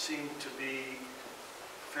charges seem to be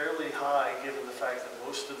fairly high given the fact that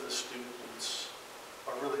most of the students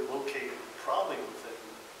are really located probably within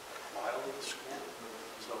a mile of the school.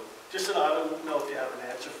 So just, I don't know if you have an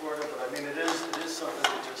answer for it, but I mean, it is something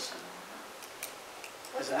that just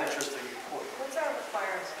is an interesting point. What's our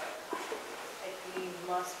requirement? Like, we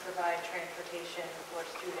must provide transportation for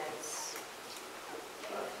students.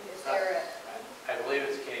 Is there I believe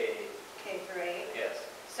it's K-8. K through 8? Yes.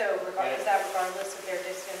 So is that regardless of their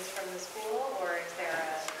distance from the school, or is there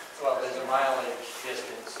a? Well, there's a mileage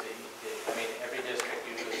distance. I mean, every district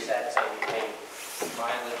usually sets a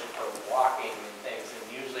mileage for walking and things, and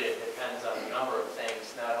usually it depends on a number of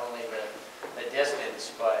things, not only the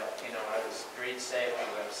distance, but, you know, are the streets safe, do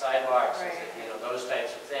you have sidewalks, Right. you know, those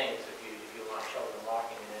types of things, if you want children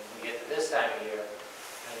walking. And then we get to this time of year,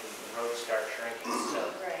 and the roads start shrinking, so,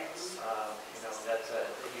 Right. you know, that's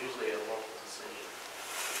usually a local decision.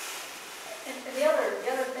 And the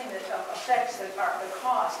other thing that affects the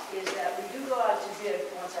cost is that we do go out to bid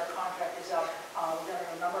once our contract is up. We've done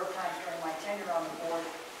it a number of times during my tenure on the board,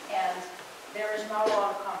 and there is not a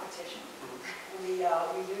lot of competition. We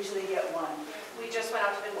usually get one, We just went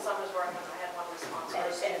out to bid in Summersworth, and I had one response.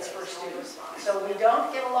 and it's for Only students. response. So we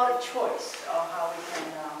don't get a lot of choice of how we can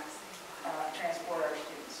transport our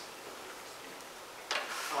students.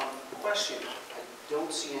 Question, I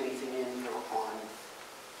don't see anything in here on,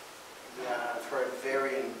 I've heard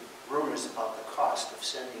varying rumors about the cost of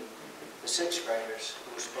sending the 6th graders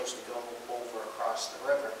who are supposed to go over across the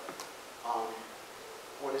river.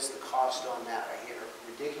 What is the cost on that? I hear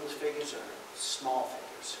ridiculous figures or small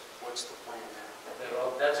figures. What's the plan there?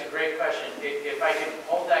 Well, that's a great question. If I can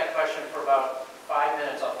hold that question for about 5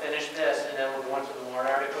 minutes, I'll finish this, and then we'll go into the warrant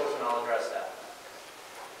articles, and I'll address that.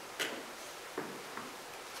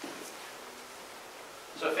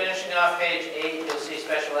 So finishing off page 8, you'll see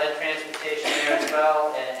special ed transportation there as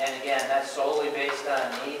well, and again, that's solely based on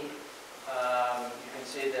need. You can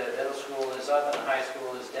see the middle school is up and the high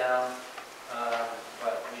school is down,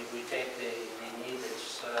 but we take the need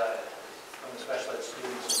that's from the special ed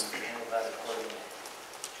students and handle that accordingly.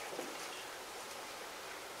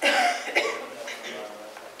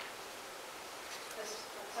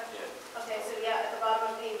 Okay, so yeah, at the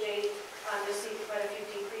bottom of page 8, you'll see quite a few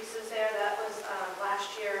decreases there. That was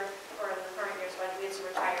last year, or in the current year's budget, we had some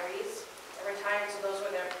retirees. The retired, so those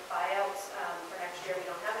were their buyouts. For next year, we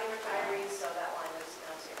don't have any retirees, so that line is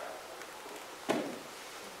now 0.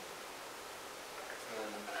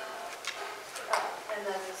 And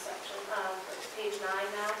then this section, page 9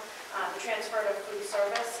 now, the transfer to food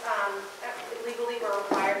service.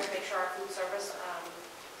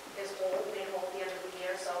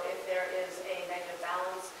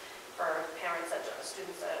 for parents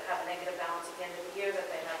students that have a negative balance at the end of the year, that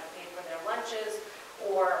they haven't paid for their lunches,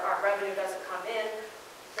 or our revenue doesn't come in,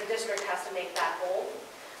 the district has to make that whole.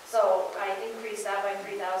 So I increased that by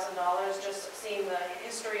 $3,000, just seeing the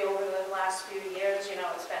history over the last few years.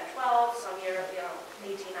 It's been 12, some year,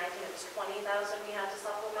 18, 19, it was 20,000 we had to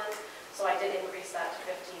supplement. So I did increase that to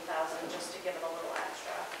 15,000 just to give it a little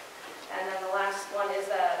extra. And then the last one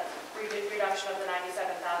is the reduction of the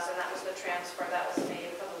 97,000. That was the transfer that was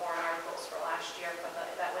made for the warrant articles for last year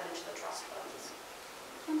that went into the trust funds.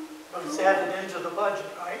 But it's added into the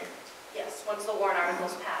budget, right? Yes, once the warrant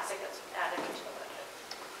articles pass, it gets added into the budget.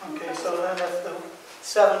 Okay, so then if the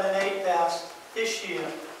 7 and 8 pass this year,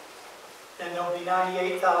 then there'll be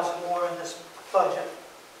 98,000 more in this budget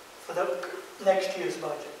for the next year's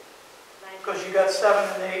budget. Because you got 7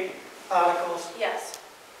 and 8 articles. Yes,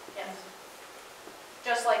 yes.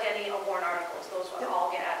 Just like any warrant articles, those would all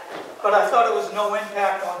get added into the budget. But I thought it was no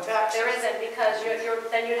impact on taxes. There isn't, because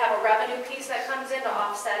then you'd have a revenue piece that comes in to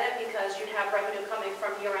offset it, because you'd have revenue coming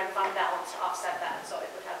from year-end fund balance to offset that, so it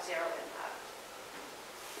would have zero impact.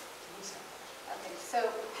 Okay, so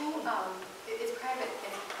it's private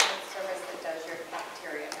service that does your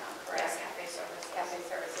cafeteria now, correct? Yes, cafe services. Cafe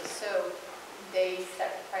services, so they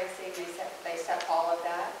set the pricing, they set all of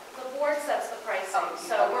that? The board sets the pricing, Oh,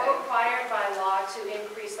 so we're okay. required by law to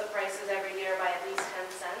increase the prices every year by at least 10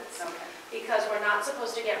 cents. Okay. Because we're not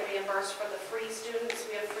supposed to get reimbursed for the free students.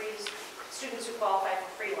 We have free students who qualify for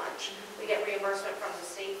free lunch. We get reimbursement from the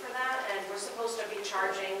state for that, and we're supposed to be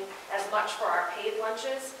charging as much for our paid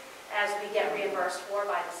lunches as we get reimbursed for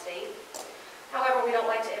by the state. However, we don't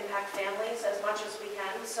like to impact families as much as we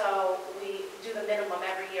can, so we do the minimum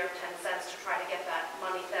every year of 10 cents to try to get that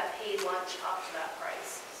money, that paid lunch up to that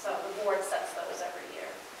price. So the board sets those every year.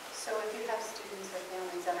 So if you have students or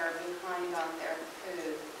families that are behind on their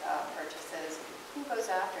food purchases, who goes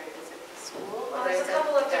after it? Is it the school? Well, there's a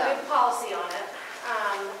couple of good policy on it.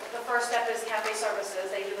 The first step is cafe services.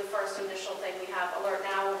 They do the first initial thing. We have Alert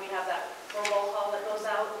Now, when we have that roll call that goes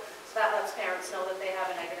out. So that lets parents know that they have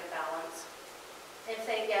a negative balance. If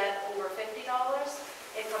they get over $50,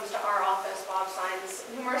 it comes to our office. Bob signs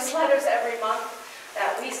numerous letters every month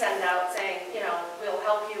that we send out saying, we'll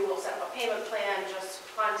help you, we'll set up a payment plan, just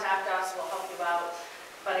contact us, we'll help you out.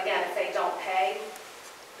 But again, if they don't pay,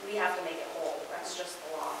 we have to make it whole. That's just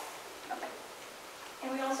the law. Okay.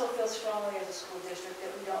 And we also feel strongly as a school district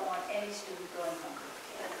that we don't want any student going hungry.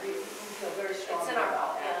 We feel very strongly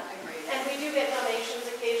about that. Agreed. And we do get donations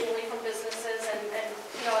occasionally from businesses and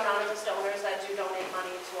anonymous donors that do donate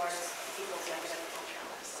money towards people's negative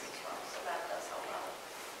balance as well. So that does help out.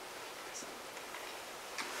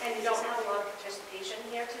 And you don't have a lot of participation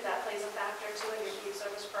here too. That plays a factor too in your food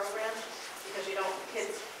service program, because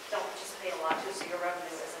kids don't participate a lot too, so your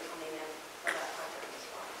revenue isn't coming in for that program as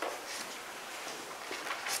well.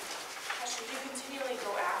 Should you continually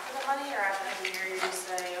go after the money, or after every year you just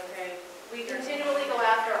say, okay? We continually go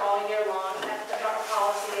after all year long. Our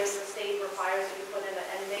policy is the state requires that you put in an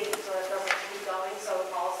end date so that it doesn't keep going. So the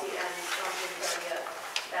policy ends on June 30th,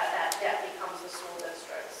 that debt becomes the school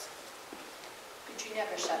district's. But you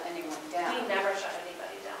never shut anyone down? We never shut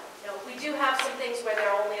anybody down. No, we do have some things where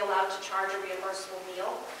they're only allowed to charge a reimbursable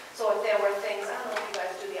meal. So if there were things, I don't know if you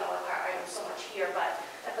guys do the a la carte items so much here, but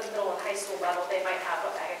at the middle and high school level, they might have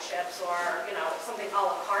a bag of chips or, something a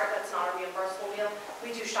la carte that's not a reimbursable meal.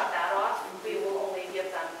 We do shut that off. We will only give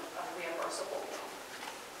them a reimbursable meal.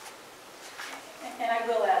 And I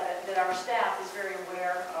will add that our staff is very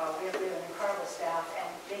aware. We have an incredible staff, and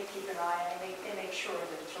they keep an eye, and they make sure that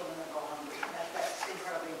the children don't go hungry. And that's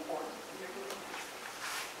incredibly important.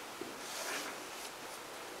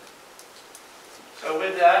 So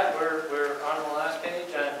with that, we're on the last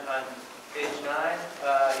page, on page 9.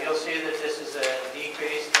 You'll see that this is a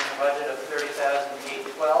decrease in the budget of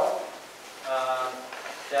 $30,812.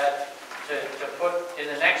 That to put in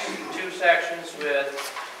the next two sections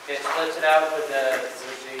it splits it out with the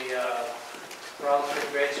Rollinsford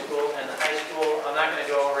grade school and the high school. I'm not going to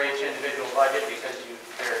go over each individual budget because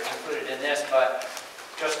they're included in this, but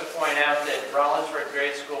just to point out that Rollinsford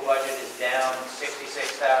grade school budget is down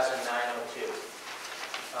 $66,902.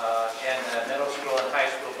 And the middle school and high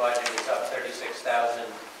school budget is up $36,090.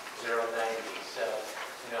 So,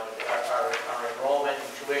 our enrollment and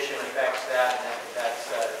tuition affects that, and that's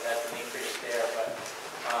an increase there. But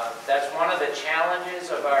that's one of the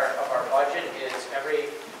challenges of our budget is every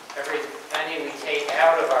penny we take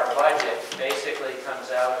out of our budget basically comes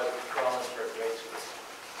out of Rollinsford grade school,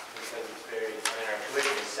 because it's our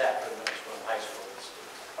tuition is set for the middle school and high school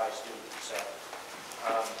by students. So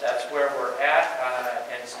that's where we're at,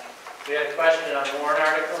 and We had a question on warrant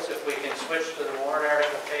articles. If we can switch to the warrant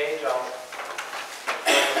article page, I'll go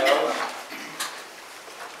over those.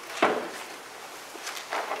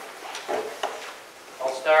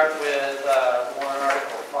 I'll start with warrant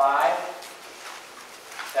article 5.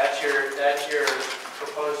 That's your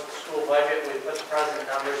proposed school budget. We put the present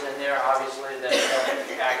numbers in there. Obviously, that don't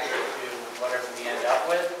be accurate to whatever we end up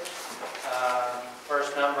with.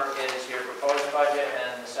 First number is your proposed budget,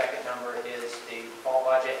 and the second number is the default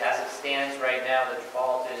budget. As it stands right now, the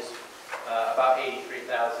default is about $83,000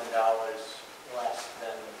 less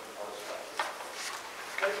than the proposed budget.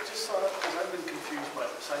 I just thought, because I've been confused by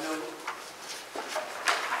this, I know,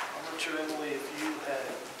 I'm not sure, Emily, if you had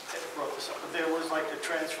brought this up, but there was like a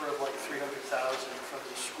transfer of like $300,000 from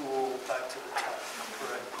the school back to the town,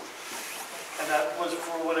 correct? And that was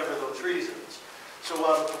for whatever those reasons. So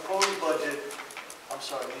while the proposed budget, I'm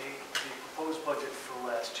sorry, the proposed budget for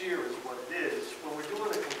last year is what it is, when we're doing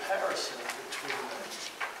a comparison between them,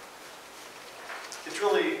 it's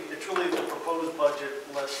really the proposed budget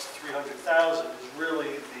less 300,000 is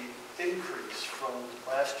really the increase from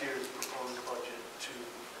last year's proposed budget to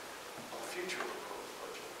the future proposed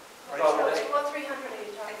budget. Right? What 300 are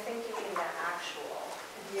you I talking? think you mean the actual.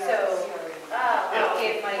 Yeah, So, yeah. we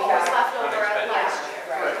gave money What was back. left over Unexpected. last year?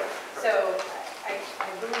 Right. So I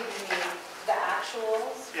believe you mean the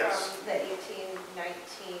actuals Yes. from the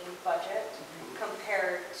 18-19 budget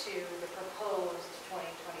compared to the proposed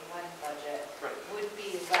 2021 budget Right. would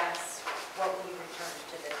be less what we returned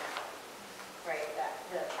to the town. Right, that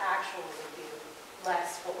the actual would be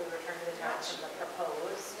less what we returned to the town from the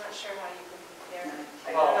proposed. I'm not sure how you can compare.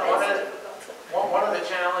 Well, one of the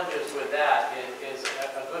challenges with that is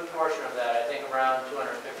a good portion of that, I think around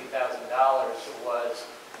 $250,000 was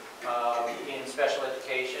in special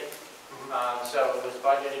education. So it was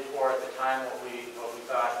budgeted for at the time what we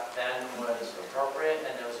thought then was appropriate,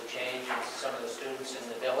 and there was a change in some of the students in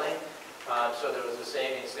the billing. So there was a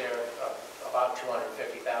savings there of about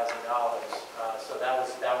 $250,000. So that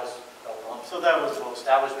was a lump. So that was most.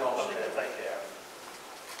 That was most of it right there.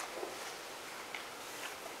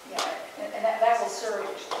 Yeah, and that will serve,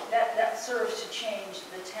 that serves to change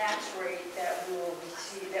the tax rate that we will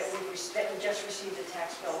receive, that we just received the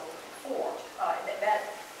tax bill for.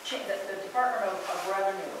 The Department of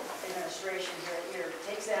Revenue Administration here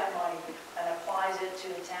takes that money and applies it to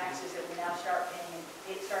the taxes that we now started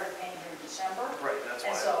paying here in December. Right, that's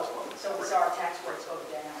why. And so our tax rates go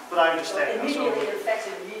down. But I understand. So immediately, it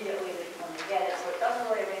affects it immediately when we get it, so it doesn't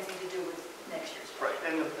really have anything to do with next year's. Right,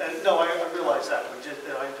 and no, I realize that, but just,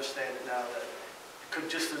 I understand it now that it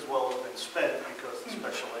could just as well have been spent because the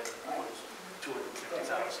special ed was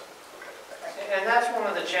 250,000. And that's one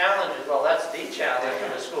of the challenges, well, that's the challenge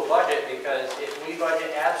in the school budget, because if we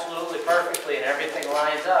budget absolutely perfectly and everything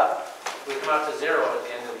lines up, we come out to zero at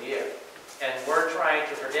the end of the year. And we're trying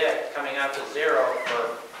to predict coming out to zero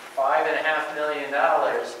for $5.5 million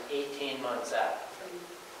 18 months out.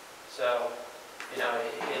 So, you know,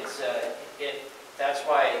 that's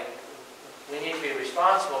why we need to be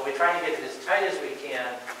responsible. We try to get it as tight as we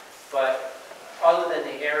can, but other than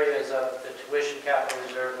the areas of the tuition capital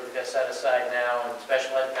reserve we've got set aside now and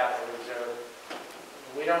special ed capital reserve,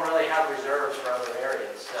 we don't really have reserves for other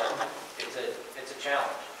areas. So it's a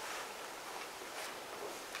challenge.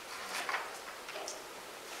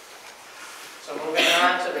 So moving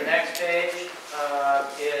on to the next page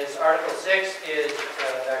is Article 6 is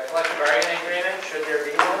the collective bargaining agreement, should there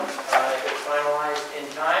be one. If it's finalized in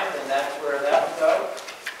time, then that's where that would go.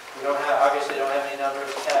 We obviously don't have any numbers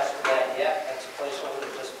attached to that yet. That's a placeholder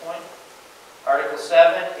at this point. Article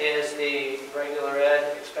 7 is the regular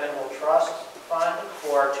ed expendable trust fund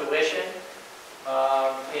for tuition.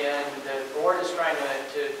 And the board is trying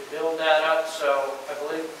to build that up, so I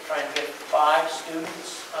believe we're trying to get 5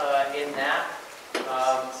 students in that.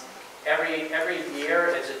 Every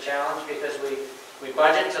year it's a challenge because we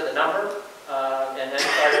budget to the number and then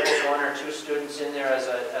try to put 1 or 2 students in there as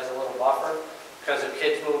a little buffer. Because if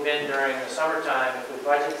kids move in during the summertime, if we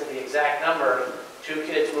budget to the exact number, 2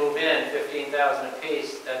 kids move in, $15,000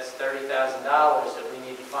 apiece, that's $30,000 that we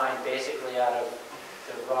need to find basically out of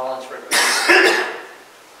the Rollinsford.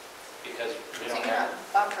 Because we So don't you're have.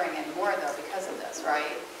 not buffering anymore though because of this,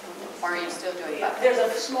 right? Or are you still doing buffering? There's a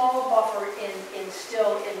small buffer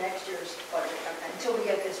still in next year's budget, until we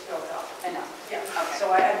get this built up. I know. Yeah, Okay.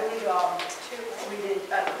 so I believe we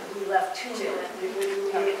left 2 in.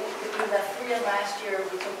 We left 3 in last year,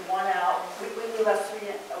 we took 1 out. We left 3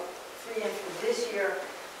 in for this year,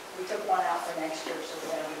 we took 1 out for next year, so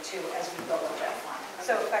we're going to do 2 as we build up that fund.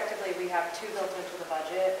 So effectively, we have 2 built into the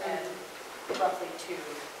budget and roughly 2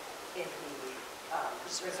 in the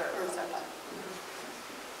reserve. Or something.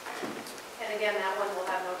 And again, that one will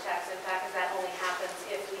have no tax impact, as that only happens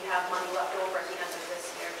if we have money left over at the end of this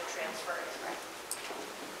year to transfer it.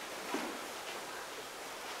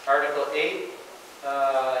 Article 8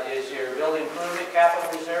 is your building improvement capital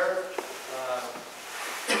reserve.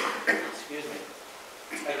 Excuse me.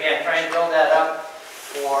 Again, trying to build that up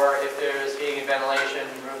for if there's heating and ventilation,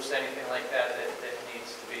 roofs, anything like that that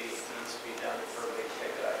needs to be done for big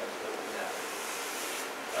ticket items.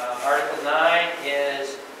 Article 9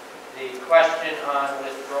 is the question on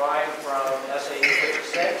withdrawing from SAU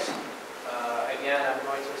 56. Again, I'm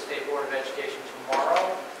going to the State Board of Education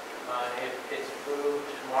tomorrow. If it's approved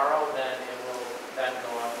tomorrow, then it will then go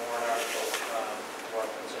on the warrant article for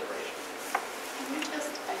consideration. Can you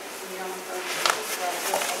just, you know, go into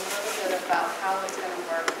a little bit about how it's going to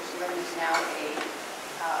work, because you're going to now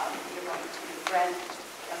you're going to rent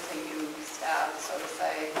SAU staff, so to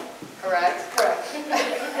say, correct? Correct.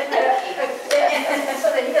 And so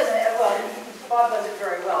that he doesn't, well, Bob does it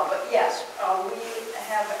very well, but yes, we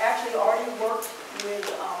have actually already worked with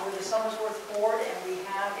the Summersworth Board, and we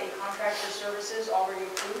have a contract for services already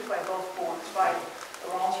approved by both boards, by the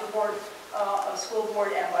Rollinsford Board School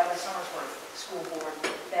Board and by the Summersworth School Board,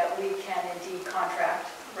 that we can indeed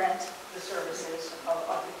rent the services of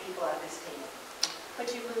the people at this table.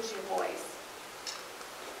 But you lose your voice.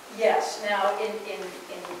 Yes, now, we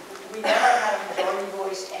never had a majority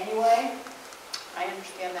voice anyway. I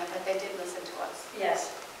understand that, but they did listen to us.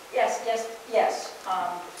 Yes, yes,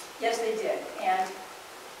 they did. And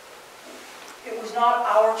it was not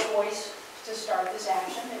our choice to start this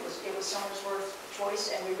action. It was Summersworth's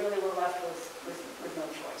choice, and we really were left with no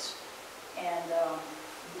choice. And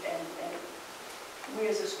we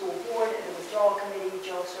as a school board and the withdrawal committee,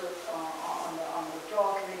 Joseph on the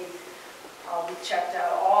withdrawal committee, we checked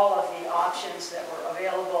out all of the options that were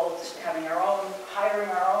available, just hiring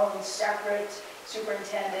our own separate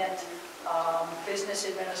superintendent, business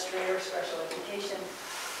administrator, special education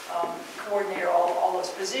coordinator, all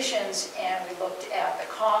those positions, and we looked at the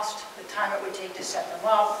cost, the time it would take to set them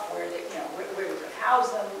up, where we would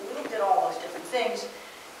house them. We looked at all those different things,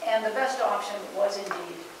 and the best option was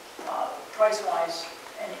indeed, price-wise,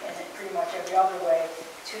 and pretty much every other way,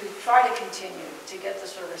 to try to continue to get the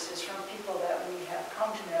services from people that we have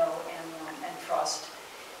come to know and trust.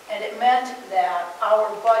 And it meant that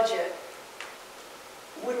our budget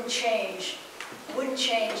wouldn't change.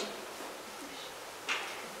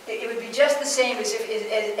 It would be just the same as if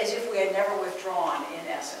we had never withdrawn, in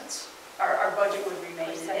essence. Our budget would remain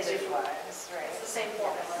as if... Right, it's the same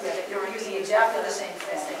formula. You're using exactly the same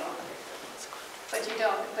thing. But you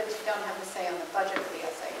don't have a say on the budget of the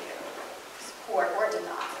SAU, support or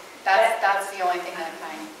deny. That's the only thing that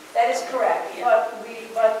kind of... That is correct, Yeah.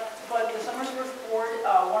 but the Summersworth Board,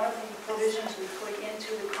 one of the provisions we put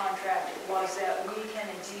into the contract was that we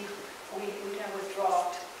can indeed, we can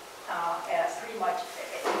withdraw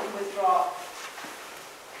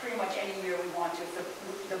pretty much any year we want to.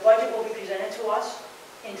 The budget will be presented to us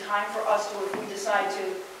in time for us to, if we decide to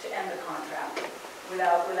end the contract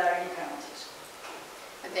without any penalties.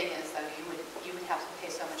 The thing is, though, you would have to pay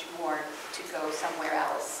so much more to go somewhere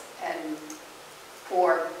else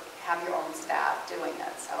or have your own staff doing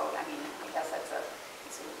it. So, I mean, I guess it's a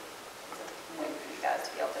win for you guys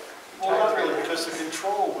to be able to... Well, not really, because the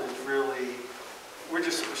control is really, we're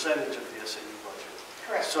just a percentage of the SAU budget.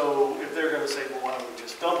 Correct. So if they're going to say, well, why don't we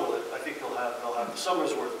just double it, I think they'll have the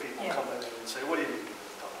Summersworth people come in and say, what do you mean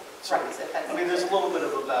double it? So, Right, so that's... I mean, there's a little bit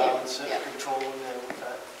of a balance and Yeah. control in there with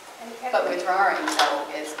that. But withdrawing, though,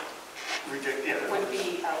 would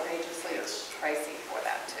be outrageously Yes. pricey for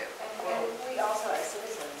that, too. And we also, as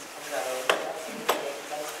citizens, can vote for that meeting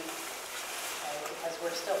because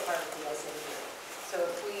we're still part of the SAU. So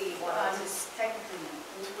if we want to... Technically,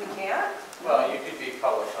 We can't? Well, you could be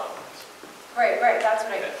public comments. Right, that's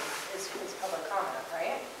what I mean, is public comment,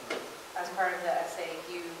 right? As part of the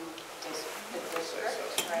SAU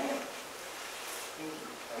district, right?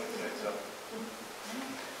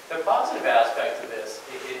 The positive aspect of this,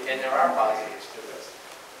 and there are positives to this,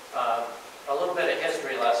 a little bit of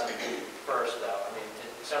history lesson first, though. I mean,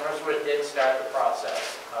 Summersworth did start the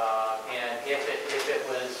process, and if it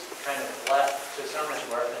was kind of left to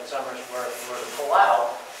Summersworth and Summersworth were to pull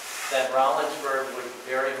out, then Rollinsford would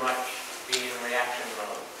very much be in reaction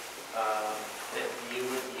mode. That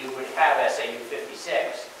you would have SAU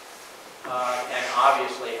 56, and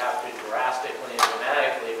obviously have to drastically and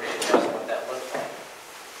dramatically readjust what that looks like.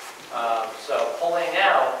 So pulling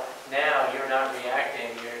out, now you're not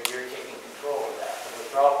reacting, you're taking control of that. The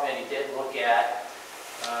withdrawal committee did look at,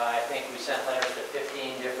 I think we sent letters to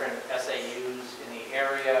 15 different SAUs in the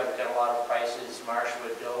area. We got a lot of prices,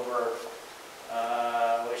 Marshwood, Dover,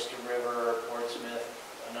 which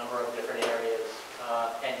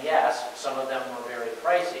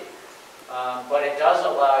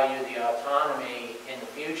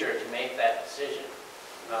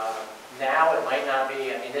Now it might not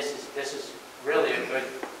be, I mean, this is really a good,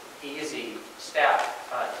 easy step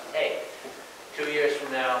to take. 2 years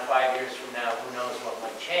from now, 5 years from now, who knows what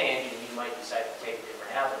might change, and you might decide to take a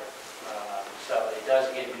different avenue. So it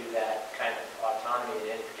does give you that kind of autonomy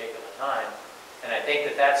at any particular time. And I think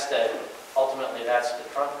that ultimately that's the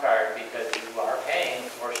trump card, because you are paying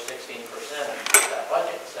for 16% of that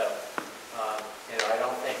budget. So, I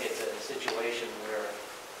don't think it's a situation where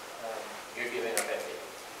you're giving up everything.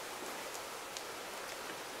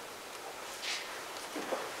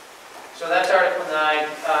 So that's Article 9.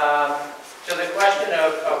 So the question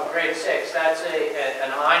of grade 6, that's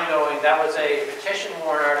an ongoing, that was a petition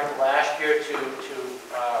warrant article last year to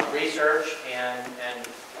research and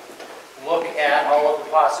look at all of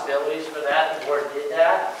the possibilities for that. The board did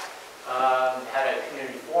that, had a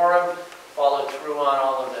community forum, followed through on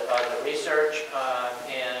all of the research,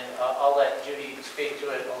 and I'll let Judy speak to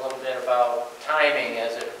it a little bit about timing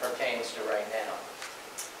as it pertains to right now.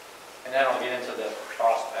 And then I'll get into the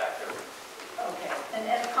cost factor. Okay, and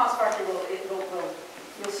the cost factor you'll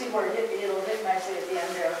see where it'll hit nicely at the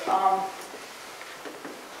end there.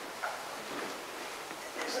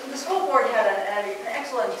 So the school board had an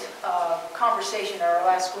excellent conversation at our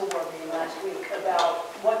last school board meeting last week about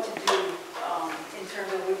what to do in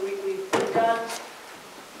terms of, we've done,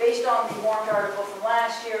 based on the warrant article from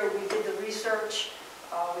last year, we did the research.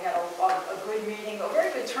 We had a good meeting, a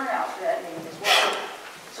very good turnout for that meeting as well.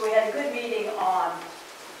 So we had a good meeting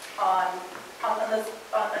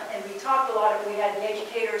and we talked a lot. We had the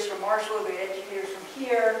educators from Marshwood, we had educators from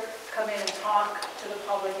here come in and talk to the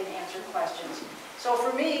public and answer questions. So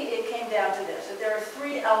for me, it came down to this, that there are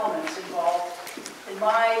 3 elements involved in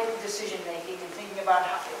my decision-making and thinking about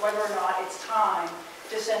whether or not it's time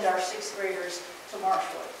to send our 6th graders to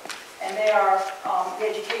Marshwood. And they are the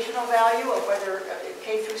educational value of whether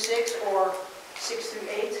K through 6 or 6 through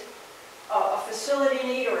 8, a facility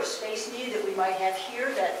need or a space need that we might have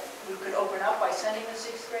here that we could open up by sending the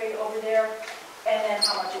 6th grade over there, and then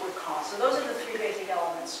how much it would cost. So those are the 3 basic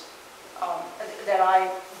elements that I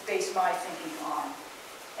base my thinking on.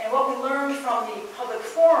 And what we learned from the public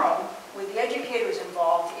forum with the educators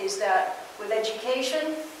involved is that with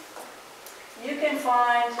education, you can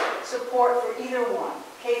find support for either one.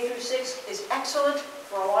 K through 6 is excellent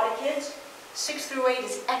for a lot of kids. 6 through 8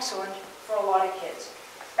 is excellent for a lot of kids.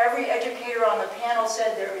 Every educator on the panel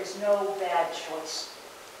said there is no bad choice.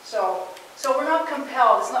 So we're not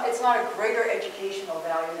compelled. It's not a greater educational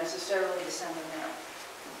value necessarily to send them there.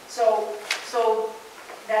 So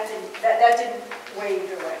that didn't weigh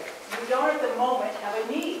either way. We don't at the moment have a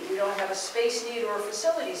need. We don't have a space need or a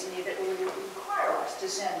facilities need that would require us to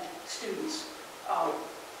send students out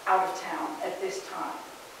of town at this time.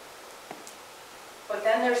 But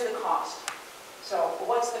then there's the cost. So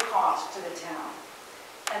what's the cost to the town?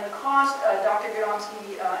 And the cost, Dr.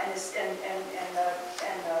 Gadomski and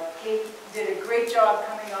Kate did a great job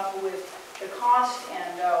coming up with the cost,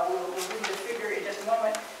 and we'll read the figure in just a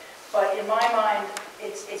moment. But in my mind,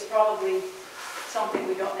 it's probably something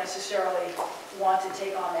we don't necessarily want to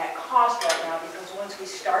take on that cost right now, because once we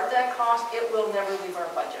start that cost, it will never leave our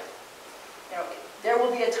budget. There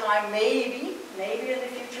will be a time, maybe in the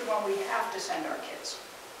future, when we have to send our kids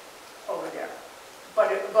over there. But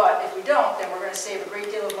if we don't, then we're going to save a great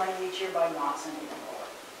deal of money each year by not sending them over.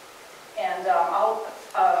 And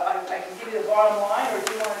I can give you the bottom line, or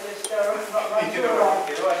do you want to just run through it all?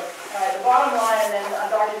 The bottom line, and then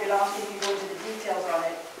Dr. Gadomski can go into the details on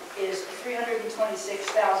it, is $326,000,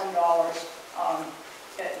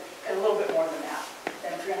 a little bit more than that,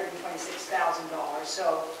 than $326,000.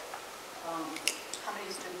 So, How many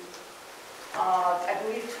students? I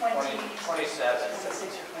believe 27. 26 or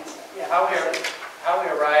 27. Yeah. How we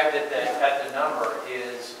arrived at the number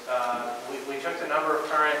is we took the number of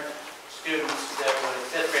current students that would,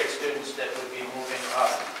 5th grade students that would be moving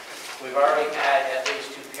up. We've already had at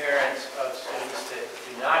least 2 parents of students that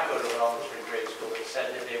do not go to elementary grade school that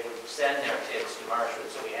said that they would send their kids to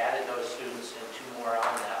Marshwood. So we added those students and 2 more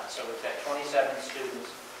on that. So we've got 27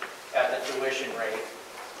 students at the tuition rate.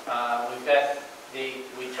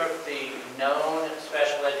 We took the known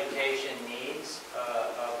special education needs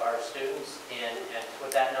of our students and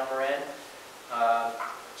put that number in.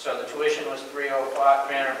 So the tuition was $305,000,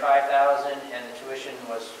 and the tuition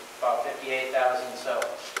was about $58,000. So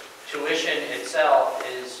tuition itself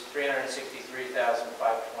is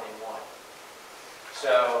 $363,521.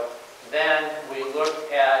 So then we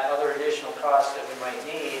looked at other additional costs that we might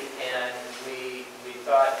need, and we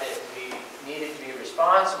thought that we needed to be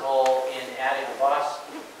responsible in adding a bus.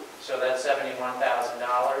 So that's $71,000.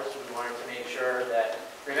 We wanted to make sure that,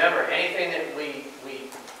 remember, anything that we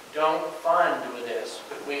don't fund with this.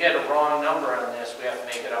 If we get a wrong number on this, we have to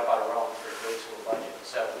make it up out of Rollinsford grade school budget.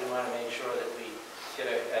 So we want to make sure that we get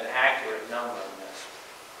an accurate number on this.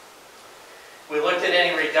 We looked at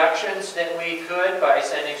any reductions that we could by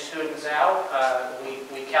sending students out.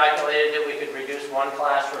 We calculated that we could reduce one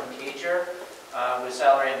classroom teacher with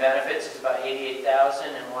salary and benefits. It's about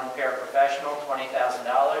 $88,000, and one paraprofessional,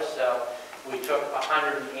 $20,000. So we took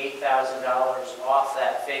 $108,000 off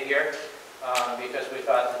that figure because we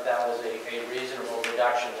thought that that was a reasonable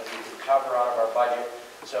reduction that we could cover out of our budget.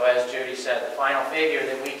 So as Judy said, the final figure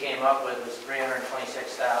that we came up with was $326,650.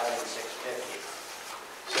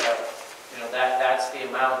 So, you know, that's the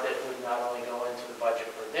amount that would not only go into the budget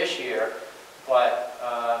for this year, but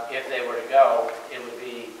if they were to go, it would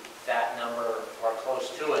be that number or close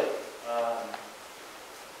to it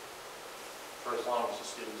for as long as the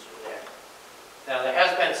students were there. Now, there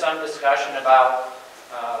has been some discussion about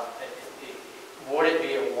would it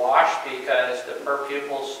be a wash because the per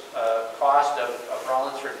pupil's cost of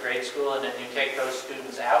Rollinsford grade school, and then you take those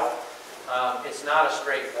students out, it's not a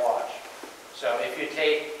straight wash. So if you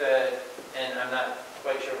take and I'm not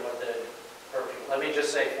quite sure what the per pupil, let me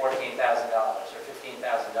just say $14,000 or $15,000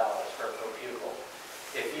 per pupil.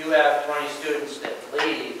 If you have 20 students that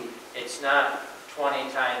leave, it's not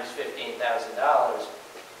 20 times $15,000.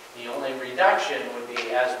 The only reduction would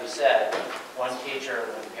be, as we said, one teacher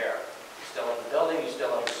and one para. You still have the building, you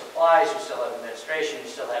still have the supplies, you still have administration, you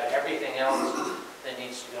still have everything else that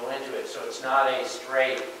needs to go into it. So it's not a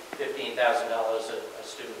straight $15,000 a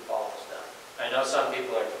student follows them. I know some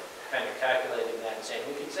people are kind of calculating that and saying,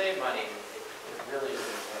 we can save money. It really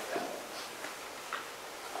isn't like that.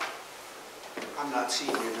 I'm not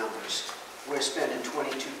seeing your numbers. We're spending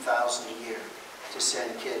 $22,000 a year to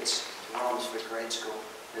send kids to Rollinsford grade school,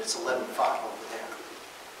 and it's 11.5 over there.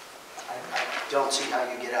 I don't see how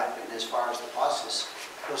you get up. And as far as the buses,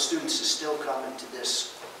 those students are still coming to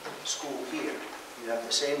this school here. You have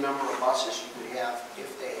the same number of buses you would have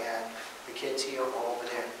if they had the kids here or over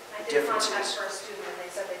there. I did contact for a student, and they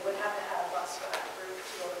said they would have to add a bus for that group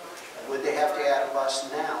to go to Marshfield. Would they have to add a bus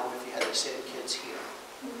now if you had the same kids here?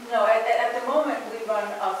 No, at the moment, we run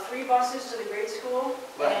 3 buses to the grade school.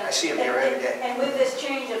 Right, I see them here every day. And with this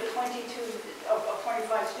change of 25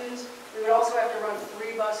 students, we would also have to run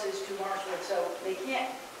 3 buses to Marshwood. So they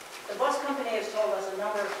can't, the bus company has told us a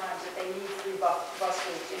number of times that they need 3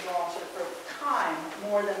 buses in Rollinsford for time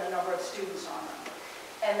more than the number of students on them.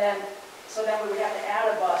 And then, so then we would have to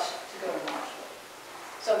add a bus to go to Marshwood.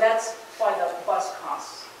 So that's why the bus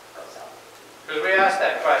costs goes up. Because we asked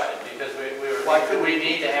that question, because we were, do we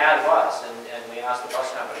need to add a bus? And we asked the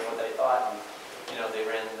bus company what they thought, and, you know, they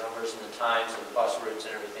ran the numbers and the times and the bus routes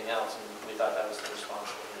and everything else, and we thought that was the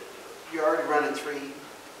responsibility to do it. You're already running 3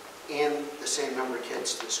 and the same number of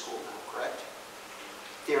kids to the school now, correct?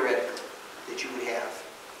 Theoretically, that you would have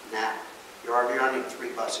now. You're already running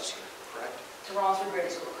 3 buses here, correct? To Rollinsford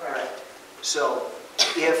grade school, correct. So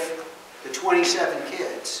if the 27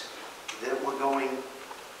 kids that were going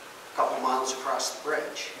a couple miles across the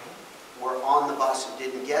bridge were on the bus and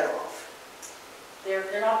didn't get off.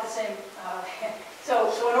 They're not the same. So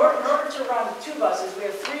in order to run 2 buses, we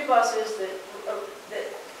have 3 buses that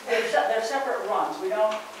they're separate runs. We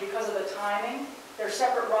don't, because of the timing, they're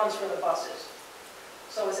separate runs for the buses.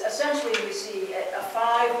 So it's essentially we see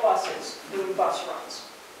 5 buses doing bus runs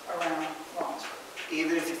around Rollinsford.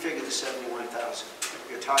 Even if you figure the 71,000,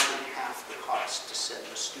 you're talking half the cost to send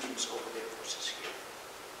the students over there versus here.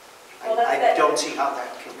 Well, I don't see how that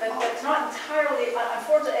can come out. That's not entirely,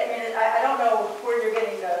 unfortunately, I mean, I don't know where you're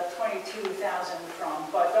getting the 22,000 from,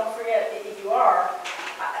 but don't forget, if you are,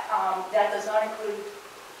 that does not include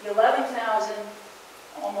the 11,000,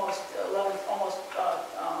 almost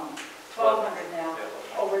 1,200 now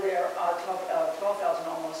over there, 12,000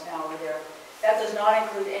 almost now over there. That does not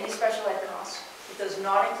include any special ed costs. It does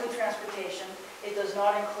not include transportation. It does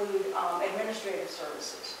not include administrative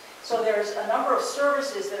services. So there's a number of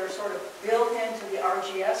services that are sort of built into the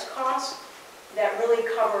RGS costs that really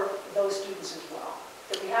cover those students as well,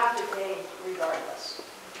 that we have to pay regardless.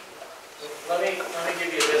 Let me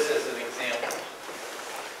give you this as an example.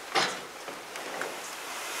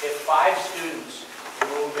 If 5 students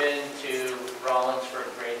move into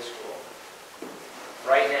Rollinsford grade school,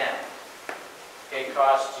 right now, it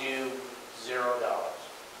costs you $0.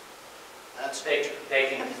 That's They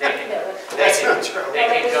can not true. they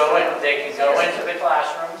can go into the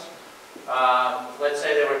classrooms. Let's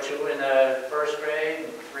say there were 2 in the first grade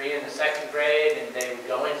and 3 in the second grade, and they would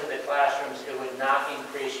go into the classrooms. It would not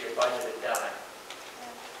increase your budget a dime.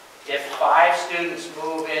 If 5 students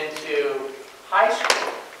move into high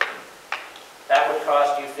school, that would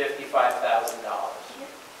cost you $55,000.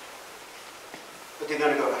 but they're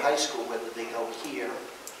going to go to high school, whether they go here,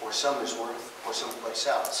 or Somersworth, or someplace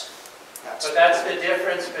else. But that's the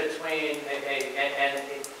difference between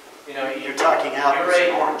you know, You're talking apples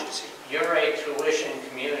and oranges here. You're a tuition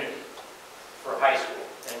community for high school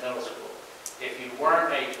and middle school. If you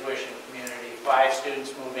weren't a tuition community, 5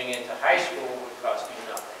 students moving into high school would cost you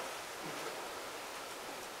nothing.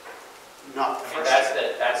 Not the I mean,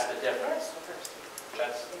 first. that's the difference.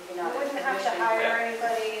 That's, We wouldn't have to hire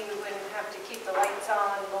anybody, we wouldn't have to keep the lights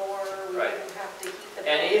on more, we Right. wouldn't have to keep the.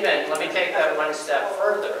 and even, let me take that one step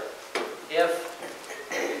further. If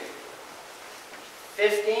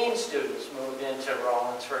 15 students moved into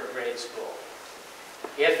Rollinsford grade school,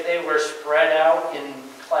 if they were spread out in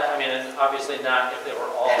class, I mean, and obviously not if they were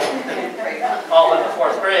all in the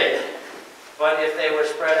 4th grade, but if they were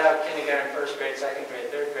spread out kindergarten, 1st grade, 2nd grade,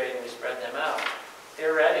 3rd grade, and we spread them out,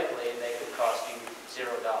 theoretically, they could cost you $0.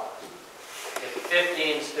 If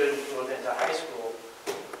 15 students move into high school,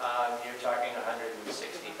 you're talking $160,000.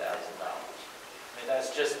 I mean,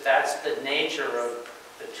 that's the nature of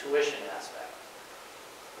the tuition aspect.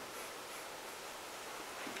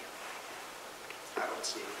 I don't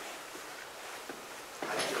see it. I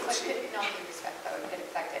don't But see it. in all due respect, though, it could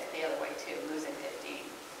affect it the other way too, losing 15.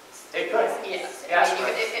 It could. Yes. Yes, I mean,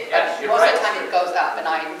 right. it- Yes, you're most of the right. time it goes up, and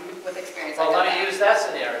I, with experience, I Well, know let me that. use that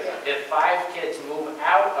scenario. If 5 kids move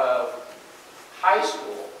out of high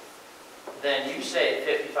school, then you save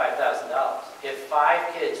 $55,000. If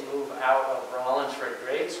 5 kids move out of Rollinsford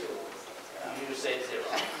grade school, you save $0.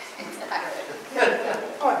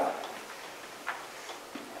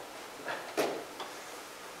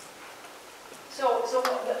 So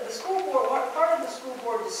the school board, part of the school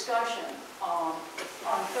board discussion on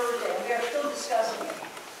Thursday, and we are still discussing it,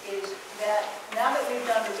 is that now that we've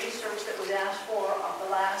done the research that was asked for on the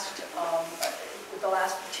last, with the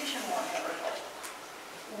last petition warrant article,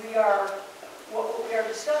 what we are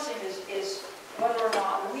discussing is whether or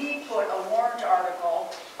not we put a warrant article,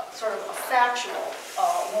 sort of a factual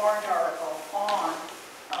warrant article on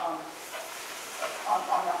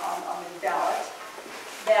the ballot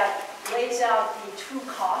that lays out the true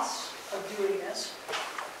costs of doing this,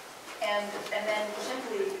 and then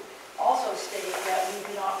simply also state that we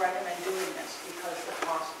do not recommend doing this because the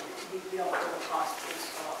cost, we don't feel the cost is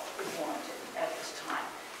warranted at this time.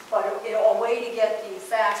 But a way to get the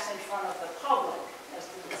facts in front of the public as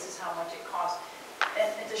to this is how much it costs,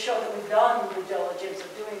 and to show that we've done the diligence of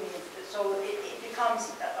doing it, so it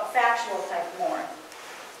becomes a factual type warrant.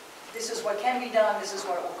 This is what can be done, this is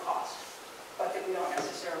what it will cost, but that we don't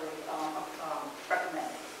necessarily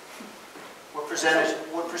recommend it. What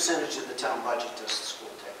percentage of the town budget does the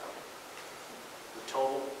school take up? The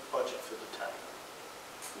total budget for the town?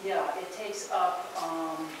 Yeah, it takes up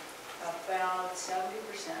about 70%,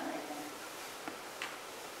 I think.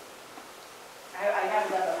 I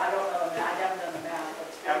haven't done, I don't know, I haven't done the math, but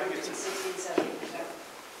it's probably between 60 and 70%.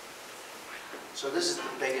 So this is the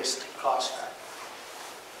biggest cost factor.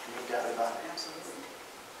 No doubt about it. Absolutely.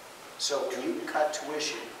 So when you cut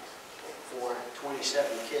tuition for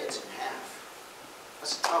 27 kids in half,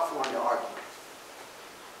 that's a tough one to argue.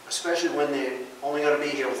 Especially when they're only going to be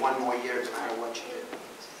here 1 more year no matter what you do.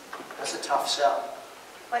 That's a tough sell.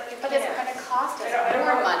 But it's going to cost us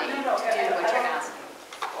more money to do what you're asking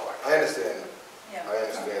for. I understand. Yeah. I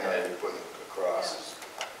understand how you're putting it across.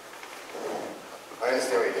 I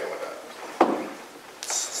understand what you're getting with that.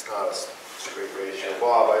 It's not a straight ratio.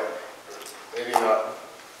 Bob, maybe not.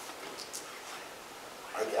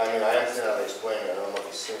 I mean, I understand how they explain it. I don't know if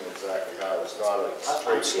you've seen exactly how. It's not a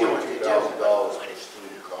straight $22,000 per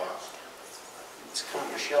student cost. It's kind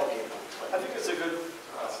of a shell game. I think it's a good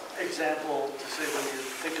example to say when you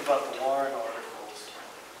think about the warrant articles,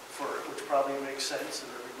 which probably makes sense,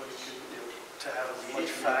 and everybody can, to have as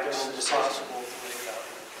much facts as possible to lay it out.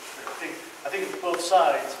 I think with both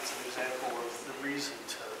sides, it's an example of the reason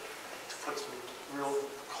to put some real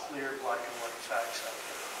clear black and white facts out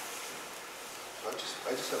there. I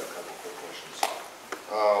just have a couple quick questions.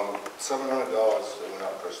 $700 that went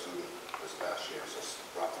out per student this past year, so it's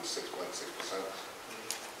roughly 6.6%.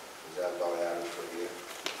 Is that about average for the year?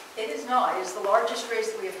 It is not. It is the largest raise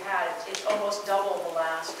that we have had. It's almost double the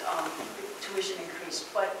last tuition increase.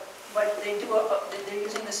 But they're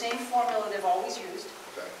using the same formula they've always used.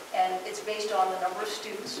 Okay. And it's based on the number of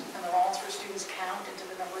students, and the Rollinsford students count into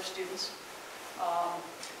the number of students.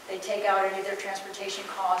 They take out any of their transportation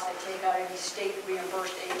costs. They take out any state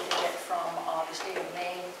reimbursed aid they get from the state of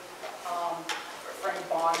Maine, for any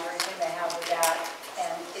bond or anything they have with that.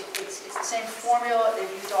 And it's the same formula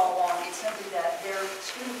they've used all along. It's simply that their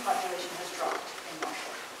student population has dropped in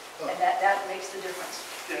Marshall. And that makes the difference.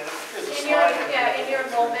 Yeah, there's a In slide. in your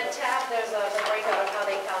enrollment tab, there's a breakout of how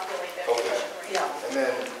they calculate their Okay. tuition rate. Yeah. And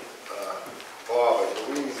then, Bob, I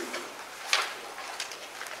believe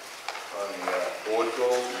on the board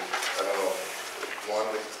goals, I don't know, one,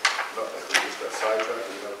 no, I think we just got sidetracked,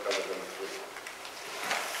 we never covered them three.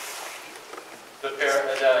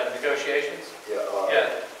 The negotiations? Yeah. Yeah,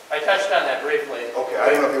 I touched on that briefly. Okay, I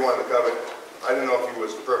don't know if you wanted to cover it. I didn't know if you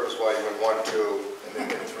was the purpose why you went 1, 2, and then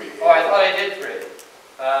get 3. Oh, I thought I did 3.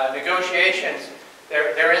 Negotiations,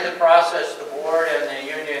 they're in the process, the board and the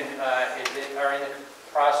union are in the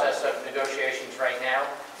process of negotiations right now.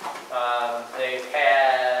 They've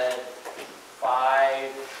had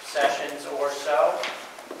 5 sessions or so.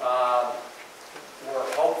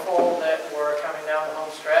 We're hopeful that we're coming down the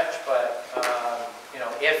home stretch, but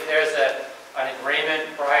if there's an agreement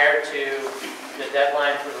prior to the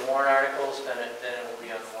deadline for the warrant articles, then it will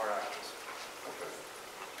be on the warrant articles. Okay.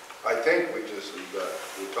 I think we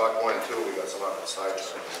talked 1 and 2, we got some other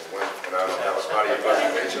sidetracked, and I don't know if that was part of your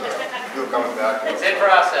presentation, or you were coming back. It's in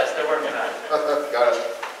process, they're working on it. Got it.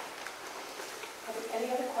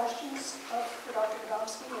 Any other questions for Dr.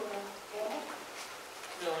 Godomsky or Gail?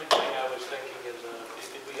 The only thing I was thinking is,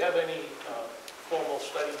 did we have any formal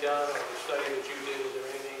study done, or the study that you did, is there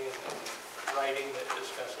anything in writing that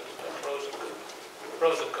discusses the pros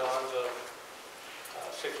and cons of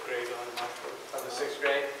 6th grade on Marshwood? Of the 6th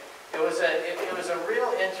grade. It was a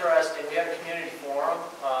real interesting, we had a community forum,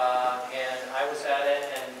 and I was at it,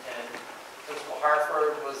 and Principal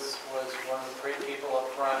Harford was one of the great people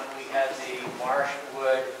up front. We had the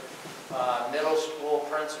Marshwood middle school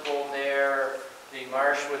principal there. The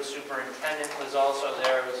Marshwood superintendent was also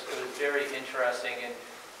there. It was very interesting, and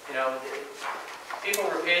people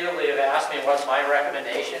repeatedly have asked me what's my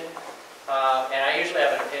recommendation, and I usually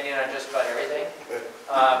have an opinion on just about everything,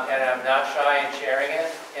 and I'm not shy in sharing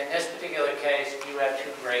it. In this particular case, you have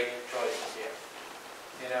 2 great choices here.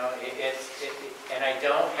 And I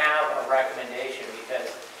don't have a recommendation,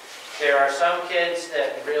 because there are some kids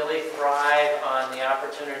that really thrive on the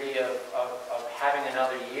opportunity of having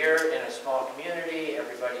another year in a small community.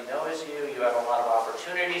 Everybody knows you. You have a lot of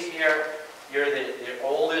opportunities here. You're the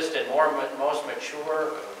oldest and most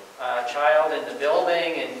mature child in the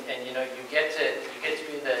building, and you get to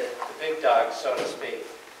be the big dog, so to speak.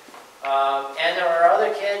 And there are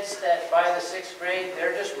other kids that by the 6th grade,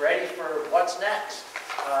 they're just ready for what's next.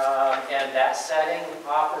 And that setting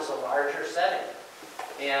offers a larger setting.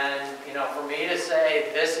 And, for me to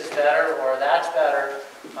say this is better or that's better,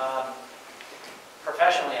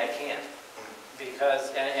 professionally I can't.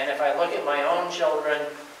 Because, and if I look at my own children,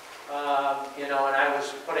 and I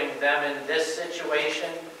was putting them in this situation,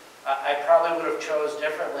 I probably would have chose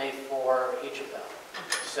differently for each of them.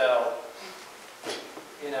 So,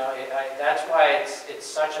 that's why it's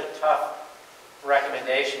such a tough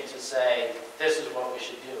recommendation to say this is what we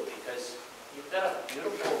should do, because you've got a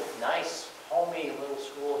beautiful, nice, homey little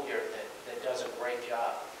school here that does a great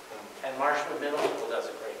job. And Marshwood Middle School does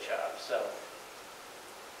a great job. So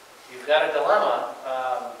you've got a dilemma,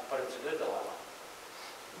 but it's a good dilemma.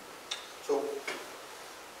 So,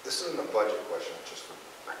 this isn't a budget question, just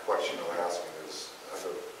a question I'm asking is, I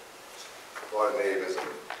have a lot of neighbors that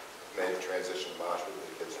made the transition to Marshwood, with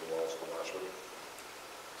the kids from Wallace to Marshwood.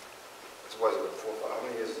 It's what is it, 4 or 5, how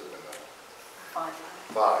many years has it been now?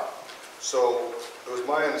 5. So, it was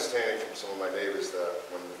my understanding from some of my neighbors that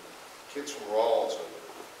when kids from Rawlinsford,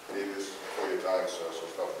 maybe this is before your time, sir, so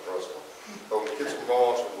it's nothing personal, but when kids from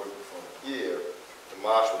Rawlinsford went from here to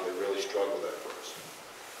Marshwood, they really struggled at first.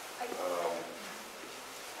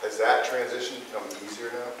 Has that transition become easier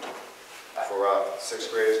now for 6th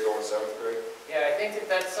graders going 7th grade? Yeah, I think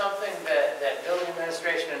that's something that building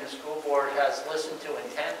administration and the school board has listened to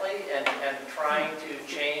intently and trying to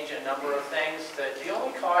change a number of things. The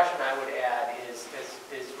only caution I would add is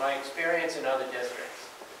my experience in other districts.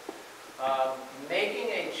 Making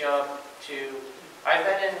a jump to, I've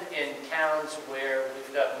been in towns where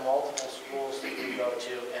we've got multiple schools that we go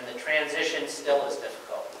to, and the transition still is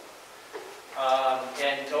difficult.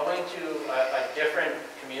 And going to a different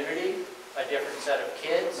community, a different set of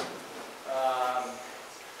kids,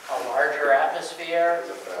 a larger atmosphere,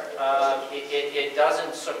 it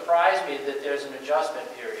doesn't surprise me that there's an adjustment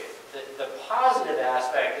period. The positive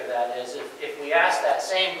aspect of that is if we ask that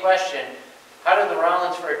same question, how do the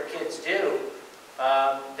Rollinsford kids do?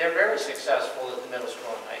 They're very successful at the middle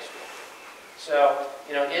school and high school. So,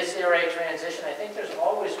 is there a transition? I think there's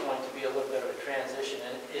always going to be a little bit of a transition.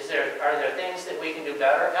 And are there things that we can do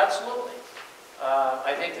better? Absolutely.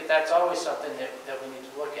 I think that's always something that we need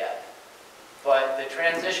to look at. But the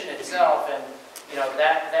transition itself, and you know,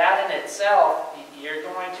 that in itself, you're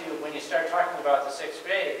going to, when you start talking about the sixth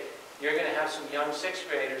grade, you're going to have some young sixth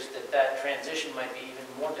graders that transition might be even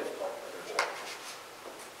more difficult for them.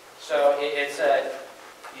 So it's a,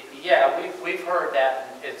 yeah, we've heard that,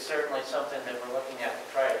 and it's certainly something that we're looking at to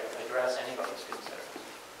try to address anybody's concerns.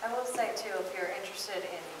 I will say too, if you're interested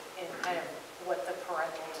in kind of what the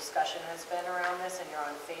parental discussion has been around this and you're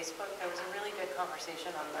on Facebook, there was a really good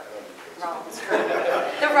conversation on the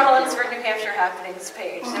Rollinsford, New Hampshire Happenings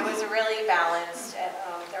page. It was really balanced, and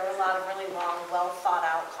there were a lot of really long, well thought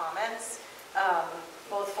out comments,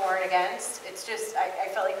 both for and against. It's just, I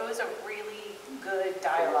felt like it was a really good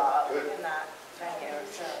dialogue in that venue.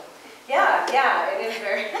 So, yeah, it is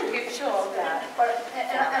very unusual that. But,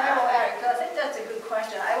 and I will add, because I think that's a good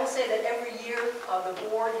question. I will say that every year, the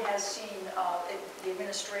board has seen the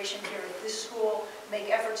administration here at this school make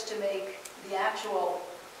efforts to make the actual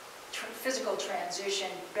physical transition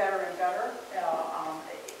better and better.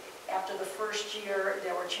 After the first year,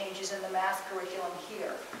 there were changes in the math curriculum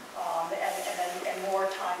here, and more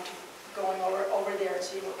time to going over there and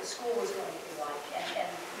see what the school was going to be like.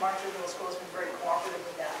 And Marshfield Middle School has been very cooperative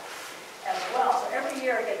with that as well. So every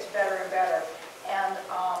year it gets better and better. And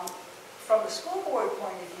from the school board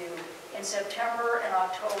point of view, in September and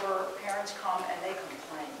October, parents come and they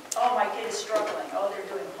complain. Oh, my kid is struggling. Oh, they're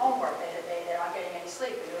doing homework. They're not getting any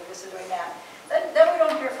sleep. They're doing this, they're doing that. Then we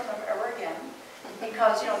don't hear from them ever again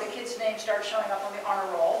because, you know, the kid's name starts showing up on the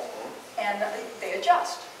honor roll and they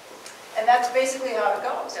adjust. And that's basically how it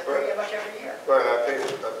goes pretty much every year. Right, I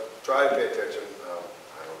try to pay attention. I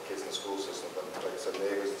know kids in the school system, but like I said,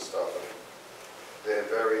 neighbors and stuff. And they're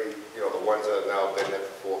very, you know, the ones that have now been there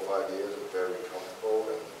for 4 or 5 years are very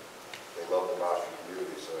comfortable and they love the Marshfield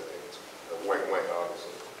community. So I think it's a win-win,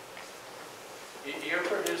 obviously. You're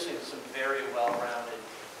producing some very well-rounded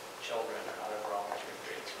children out of Rollinsford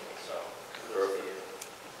Grade School, so kudos to you.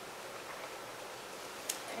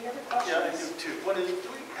 Any other questions? Yeah, I do too. What is,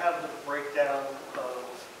 do we have the breakdown of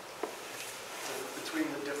between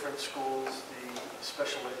the different schools, the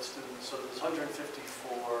special ed students? So there's 154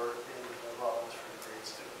 in the Rollinsford grade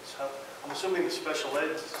students. I'm assuming the special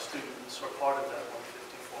ed students are part of that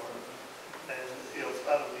 154. And, you know,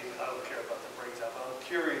 I don't care about the breakdown, but I'm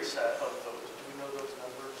curious of those. Do we know those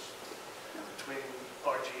numbers between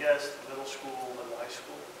RGS, the middle school, and the high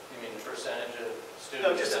school? You mean the percentage of students?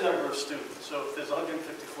 No, just the number of students. So if there's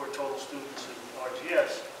 154 total students in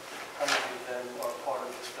RGS, how many of them are part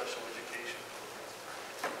of the special education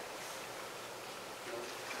program?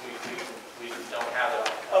 We don't have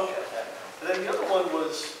it on. Okay. And then the other one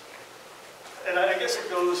was, and I guess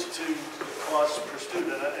it goes to the cost per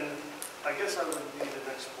student, and I guess I would need an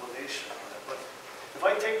explanation on that. But if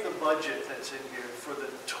I take the budget that's in here for the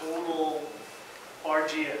total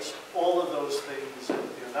RGS, all of those things, you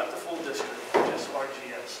know, not the full district, just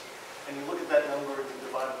RGS, and you look at that number and you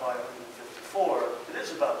divide it by 154, it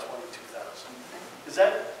is about 22,000. Is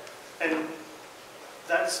that, and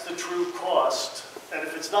that's the true cost, and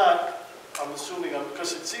if it's not, I'm assuming,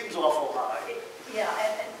 because it seems awful high. Yeah,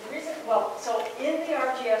 and the reason, well, so in the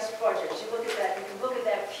RGS budget, you look at that, you can look at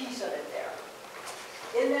that piece of it there.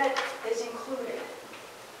 In that is included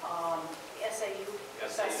SAU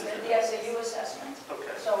assessment, the SAU assessment.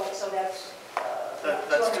 Okay. So that's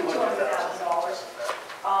That's $200,000.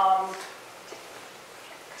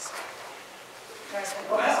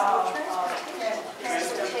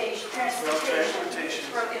 Transportation.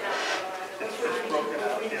 Broken out. It's broken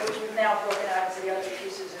out, yeah. Which we've now broken out into the other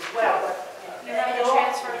pieces as well, but. You have the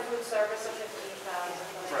transfer to food service of 15,000.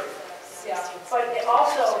 Right. Yeah, but it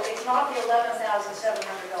also, it's not the $11,700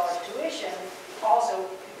 tuition. Also,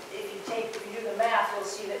 if you do the math, you'll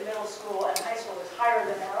see that middle school and high school is higher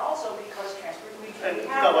than that also because we have.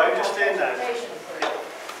 No, I understand that. Transportation included.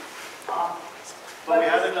 But we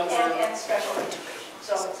had a number. And special education.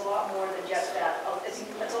 So it's a lot more than just that. It's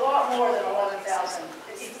a lot more than 11,000.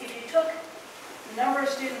 If you took the number of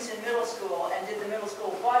students in middle school and did the middle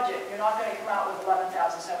school budget, you're not going to come out with $11,700.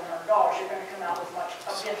 You're going to come out with a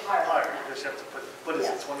bit higher. Higher, because you have to put, what is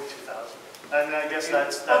it, 22,000? And I guess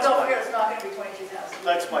that's But don't my, forget, it's not going to be 22,000.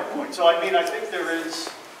 that's my point. So I mean, I think there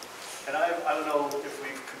is, and I don't know if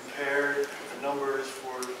we've compared the numbers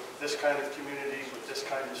for this kind of community with this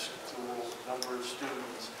kind of school, number of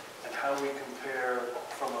students, and how we compare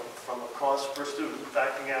from a cost per student,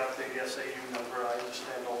 backing out the SAU number, I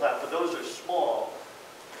understand all that, but those are small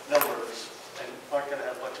numbers and aren't going to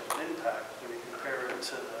have much of an impact when you compare it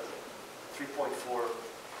to the 3.4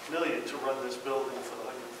 million to run this building for the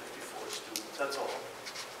 154 students. That's all.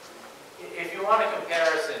 If you want a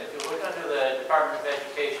comparison, if you look under the Department of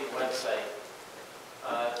Education website,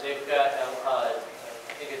 they've got a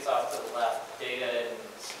think it's off to the left, data and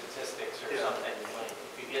statistics or Yeah. something. Like,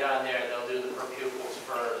 if you get on there, they'll do the per pupils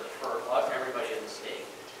for everybody in the state.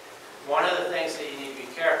 One of the things that you need to be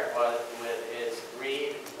careful with is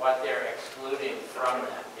read what they're excluding from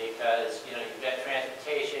that, because, you know, you've got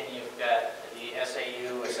transportation, you've got the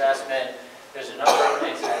SAU assessment, there's a number of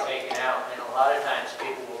things that are taken out, and a lot of times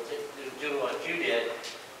people will do what you did,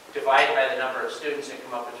 divide it by the number of students and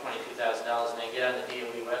come up with $22,000, and they get on the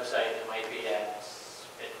DOE website, it might be at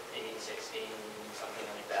 15, 16, something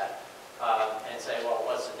like that, and say, well,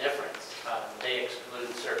 what's the difference? They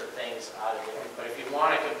exclude certain things out of it. But if you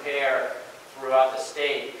want to compare throughout the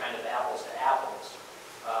state, kind of apples to apples,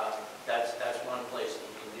 that's one place that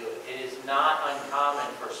you can do it. It is not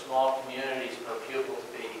uncommon for small communities per pupil to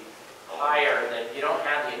be higher than, you don't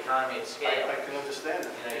have the economy of scale. I can understand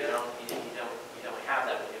it. You know, you don't have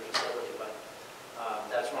that with your facility, but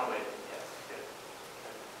that's one way to do it.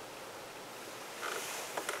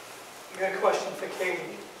 I got a question for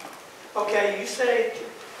Katie. Okay, you say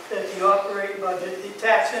that the operating budget, the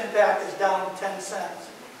tax impact is down 10 cents.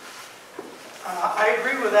 I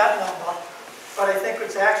agree with that number, but I think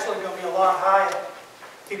it's actually going to be a lot higher.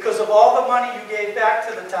 Because of all the money you gave back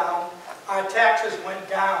to the town, our taxes went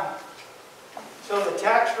down. So the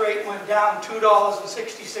tax rate went down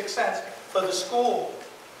 $2.66 for the school.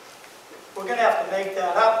 We're going to have to make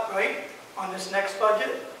that up, right, on this next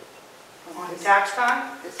budget, on tax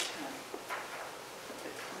time?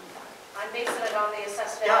 I'm basing it on the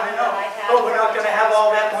assessment Yeah, I know, that I have. but we're not going to have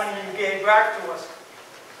all that money you gave back to us.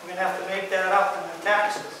 We're going to have to make that up in the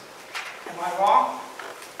taxes. Am I wrong?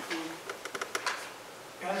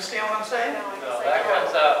 You understand what I'm saying? No, that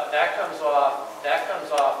comes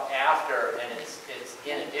off after, and it's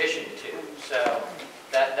in addition to. So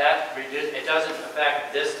it doesn't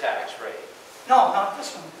affect this tax rate. No, not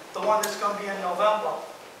this one. The one that's going to be in November,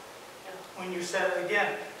 when you set it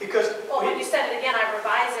again. Because Well, when you set it again, I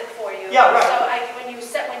revise it for you. Yeah, right.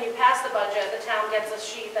 So when you pass the budget, the town gets a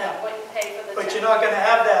sheet that what you pay for the. But you're not going to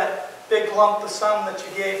have that big lump of sum that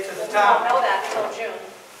you gave to the We town. won't know that until June.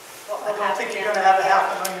 I don't think you're going to have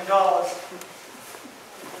 $500,000.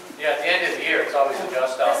 Yeah, at the end of the year, it's always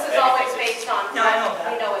adjusted off. This is always based on Yeah, I know what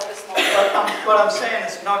that. we know at this moment. What I'm saying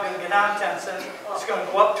is it's not going to go down 10 cents. It's going to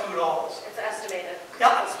go up $2. It's estimated.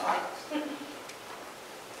 Yeah, that's fine.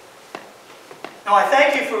 No, I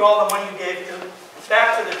thank you for all the money you gave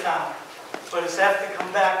back to the town, but it's have to come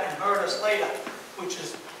back and hurt us later, which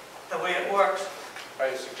is the way it works. Are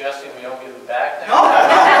you suggesting we don't give it back No, now?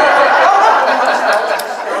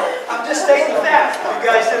 I'm just stating the fact. You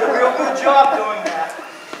guys did a real good job doing that.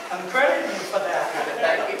 I'm crediting you for that.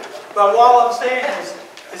 Thank you. But all I'm saying is,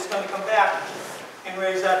 it's going to come back and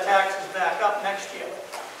raise our taxes back up next year.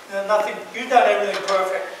 You've done everything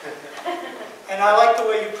perfect. And I like the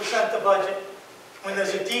way you present the budget. When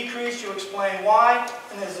there's a decrease, you explain why,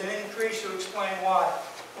 and there's an increase, you explain why.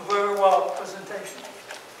 Very well presentation.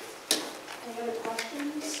 Any other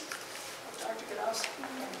questions? Dr. Gadowski?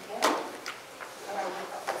 And I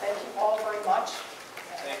thank you all very much.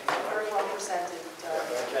 Very well presented.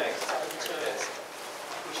 Thanks.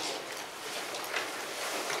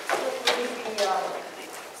 Will you be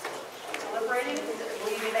deliberating?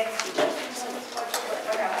 Will you be making suggestions on this budget?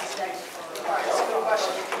 What happens next? All right, that's a good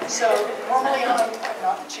question. So normally I'm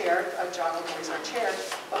not the chair, John O'Leary is our chair,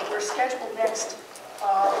 but we're scheduled next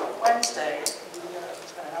Wednesday. I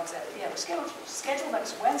was going to announce that. Yeah, we're scheduled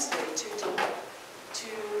next Wednesday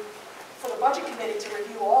for the budget committee to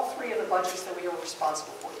review all three of the budgets that we are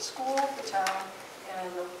responsible for: the school, the town,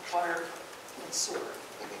 and the water and sewer.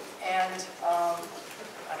 And I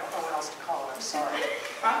don't know what else to call it. I'm sorry.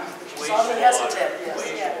 So I'm hesitant. Yes.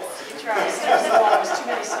 You tried. It was too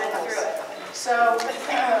many syllables.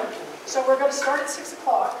 So we're going to start at 6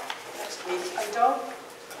 o'clock next week.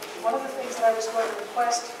 One of the things that I was going to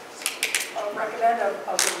recommend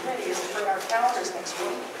of the committee is to bring our calendars next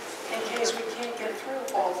week in case we can't get through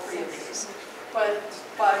all three of these. But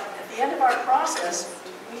at the end of our process,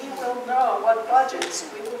 we will know what budgets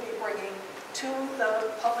we will be bringing to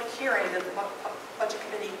the public hearing that the budget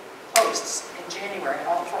committee hosts in January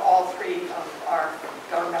for all three of our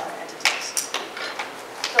governmental entities.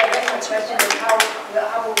 So the next question is how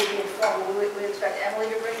will we be informed? Will we expect Emily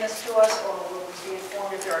to bring this to us, or will we be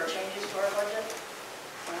informed if there are changes to our budget?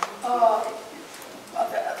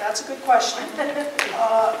 That's a good question.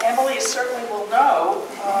 Emily certainly will know.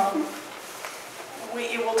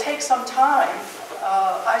 It will take some time.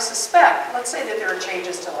 I suspect, let's say that there are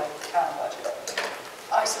changes to like the town budget.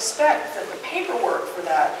 I suspect that the paperwork for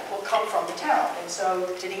that will come from the town. And so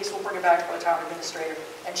Denise will bring it back to the town administrator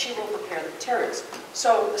and she will prepare the materials.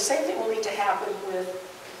 So the same thing will need to happen with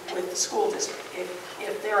with the school district.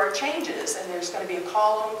 If there are changes and there's going to be a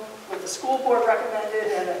column with the school board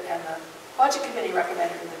recommended and the budget committee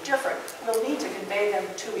recommended and they're different, we'll need to convey them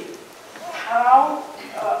to you. How,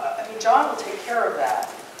 I mean, John will take care of that,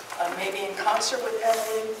 maybe in concert with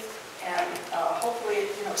Emily, and hopefully,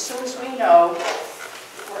 you know, as soon as we know,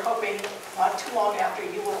 we're hoping not too long after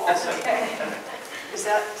you will also. Is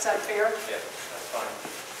that fair? Yeah, that's fine.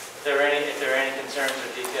 If there are any concerns or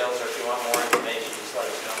details, or if you want more information, just let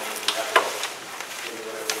us know. We'll have to give you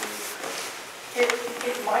whatever you need.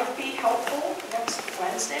 It might be helpful next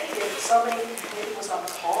Wednesday if somebody maybe was on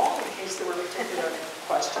call in case there were particular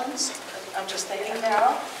questions. I'm just thinking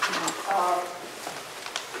now.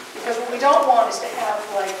 Because what we don't want is to have,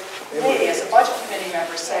 like, me as a budget committee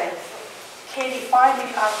member say, Katie, find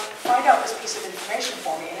out this piece of information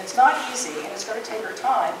for me. And it's not easy, and it's going to take her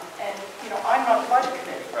time. And, you know, I'm not the budget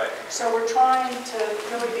committee. Right. So we're trying to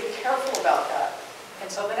really be careful about that.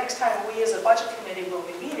 And so the next time we as a budget committee will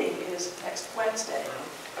be meeting is next Wednesday.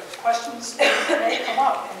 But questions may come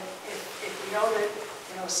up, and if we know that,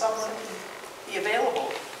 you know, someone can be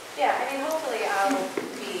available. Yeah, I mean, hopefully I'll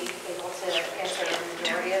be able to answer the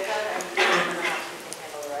majority of them, and perhaps we can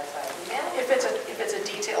handle the rest by email. If it's a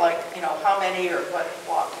detail, like, you know, how many or what,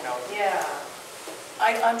 you know. Yeah.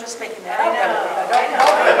 I'm just making that up. I know.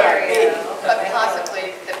 But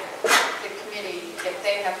possibly the committee, if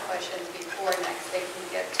they have questions before next, they can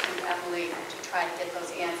get to Emily to try to get those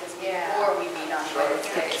answers before we meet on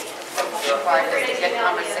Wednesday. Required us to get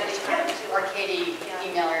conversation, or Katie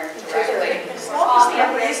email her directly. As long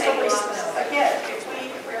as again, if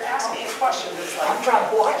we're asking a question that's like, I'm trying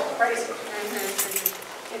to watch crazy.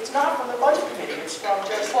 It's not from the budget committee, it's from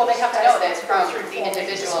just. Well, they have to know that it's from the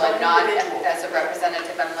individual and not as a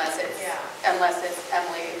representative unless it's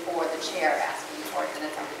Emily or the chair asking for it, then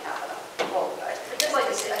it's on behalf of them. Well, I'd just like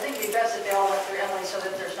to say, I think it'd be best if they all went through Emily so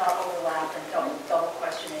that there's not overlap and double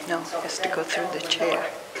questioning. No, it has to go through the chair.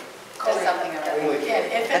 Just something of that. Again,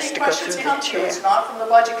 if Has any to go questions through the come to you, chair. it's not from the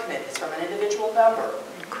budget committee, it's from an individual member.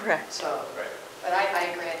 Correct. So. But I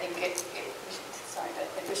agree, I think we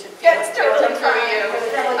should Yeah, it's field them totally through you.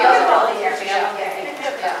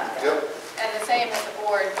 Yep. And the same with the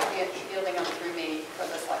board, fielding them through me for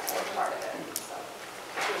the select board part of it. So.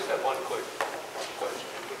 I just have one quick question.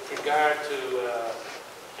 With regard to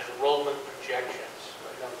enrollment projections,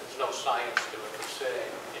 I know there's no science to it per se,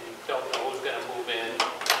 and you don't know who's going to move in,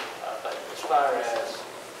 but as far as,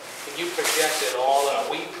 can you project it all? Are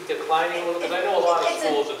we declining a little? Because I know a lot of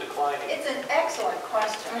schools are declining. It's an excellent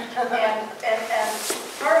question, and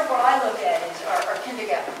part of what I look at is our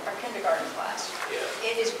kindergarten class. Yeah.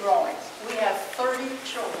 It is growing. We have 30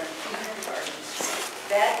 children in kindergarten.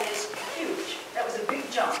 That is huge. That was a big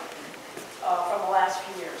jump from the last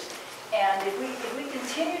few years. And if we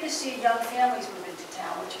continue to see young families move into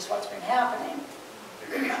town, which is what's been happening,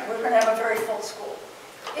 we're going to have a very full school,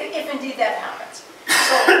 if indeed that happens.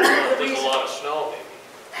 So There's a lot of snow, maybe.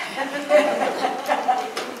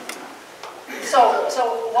 So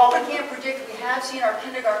while we can't predict, we have seen our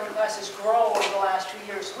kindergarten classes grow over the last 2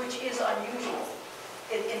 years, which is unusual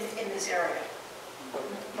in this area.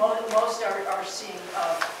 Most are seeing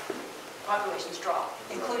populations drop,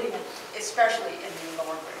 including, especially in the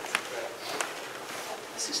lower grades.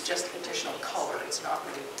 This is just additional color, it's not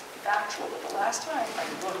really factual, but the last time I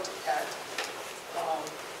looked at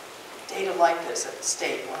data like this at the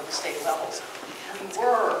state, one of the state levels, we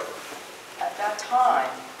were, at that time,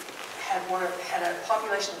 had a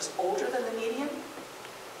population that was older than the median,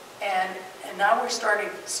 and now we're starting,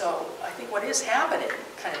 so I think what is happening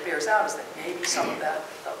kind of bears out is that maybe some of that,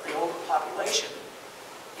 the older population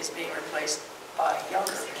is being replaced by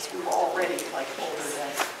younger, because we were already like older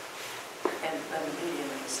than the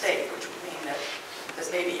median in the state, which would mean that,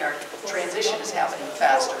 because maybe our transition is happening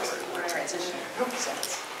faster, we're transitioning in a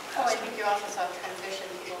sense. Oh, I think you also saw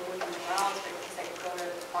transition people moving to Rollinsford because they could go to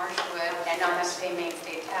Marshwood and not have to pay main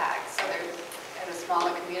state tax. So they're in a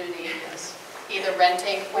smaller community, either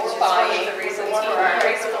renting or buying. The reason for our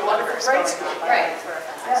grade school. Right.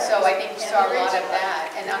 So I think we saw a lot of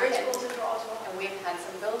that. And grade schools as well. And we've had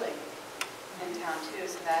some building in town too,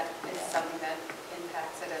 so that is something that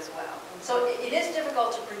impacts it as well. So it is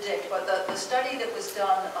difficult to predict, but the study that was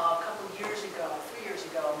done a couple of years ago, 3 years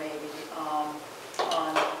ago maybe,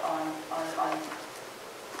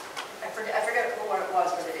 I forget what it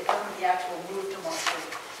was, but it wasn't the actual move to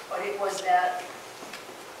Marshwood, but it was that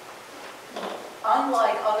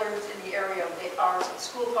unlike others in the area, our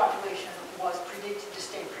school population was predicted to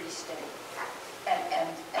stay pretty steady. And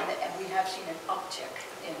we have seen an uptick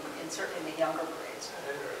in certainly the younger grades.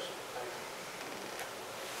 Interesting.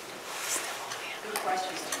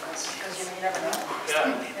 questions to us, because you never know.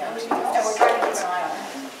 Yeah. And we're trying to keep an eye on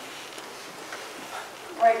it.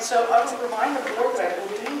 All right, so I will remind the board that our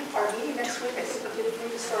meeting next week, I think we did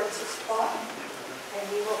agree to start at 6 o'clock, and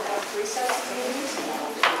we will have 3 sets of meetings,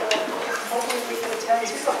 hopefully we can attend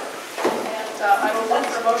to. And I will look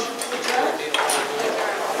for a motion to adjourn.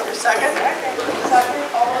 Your second? Second,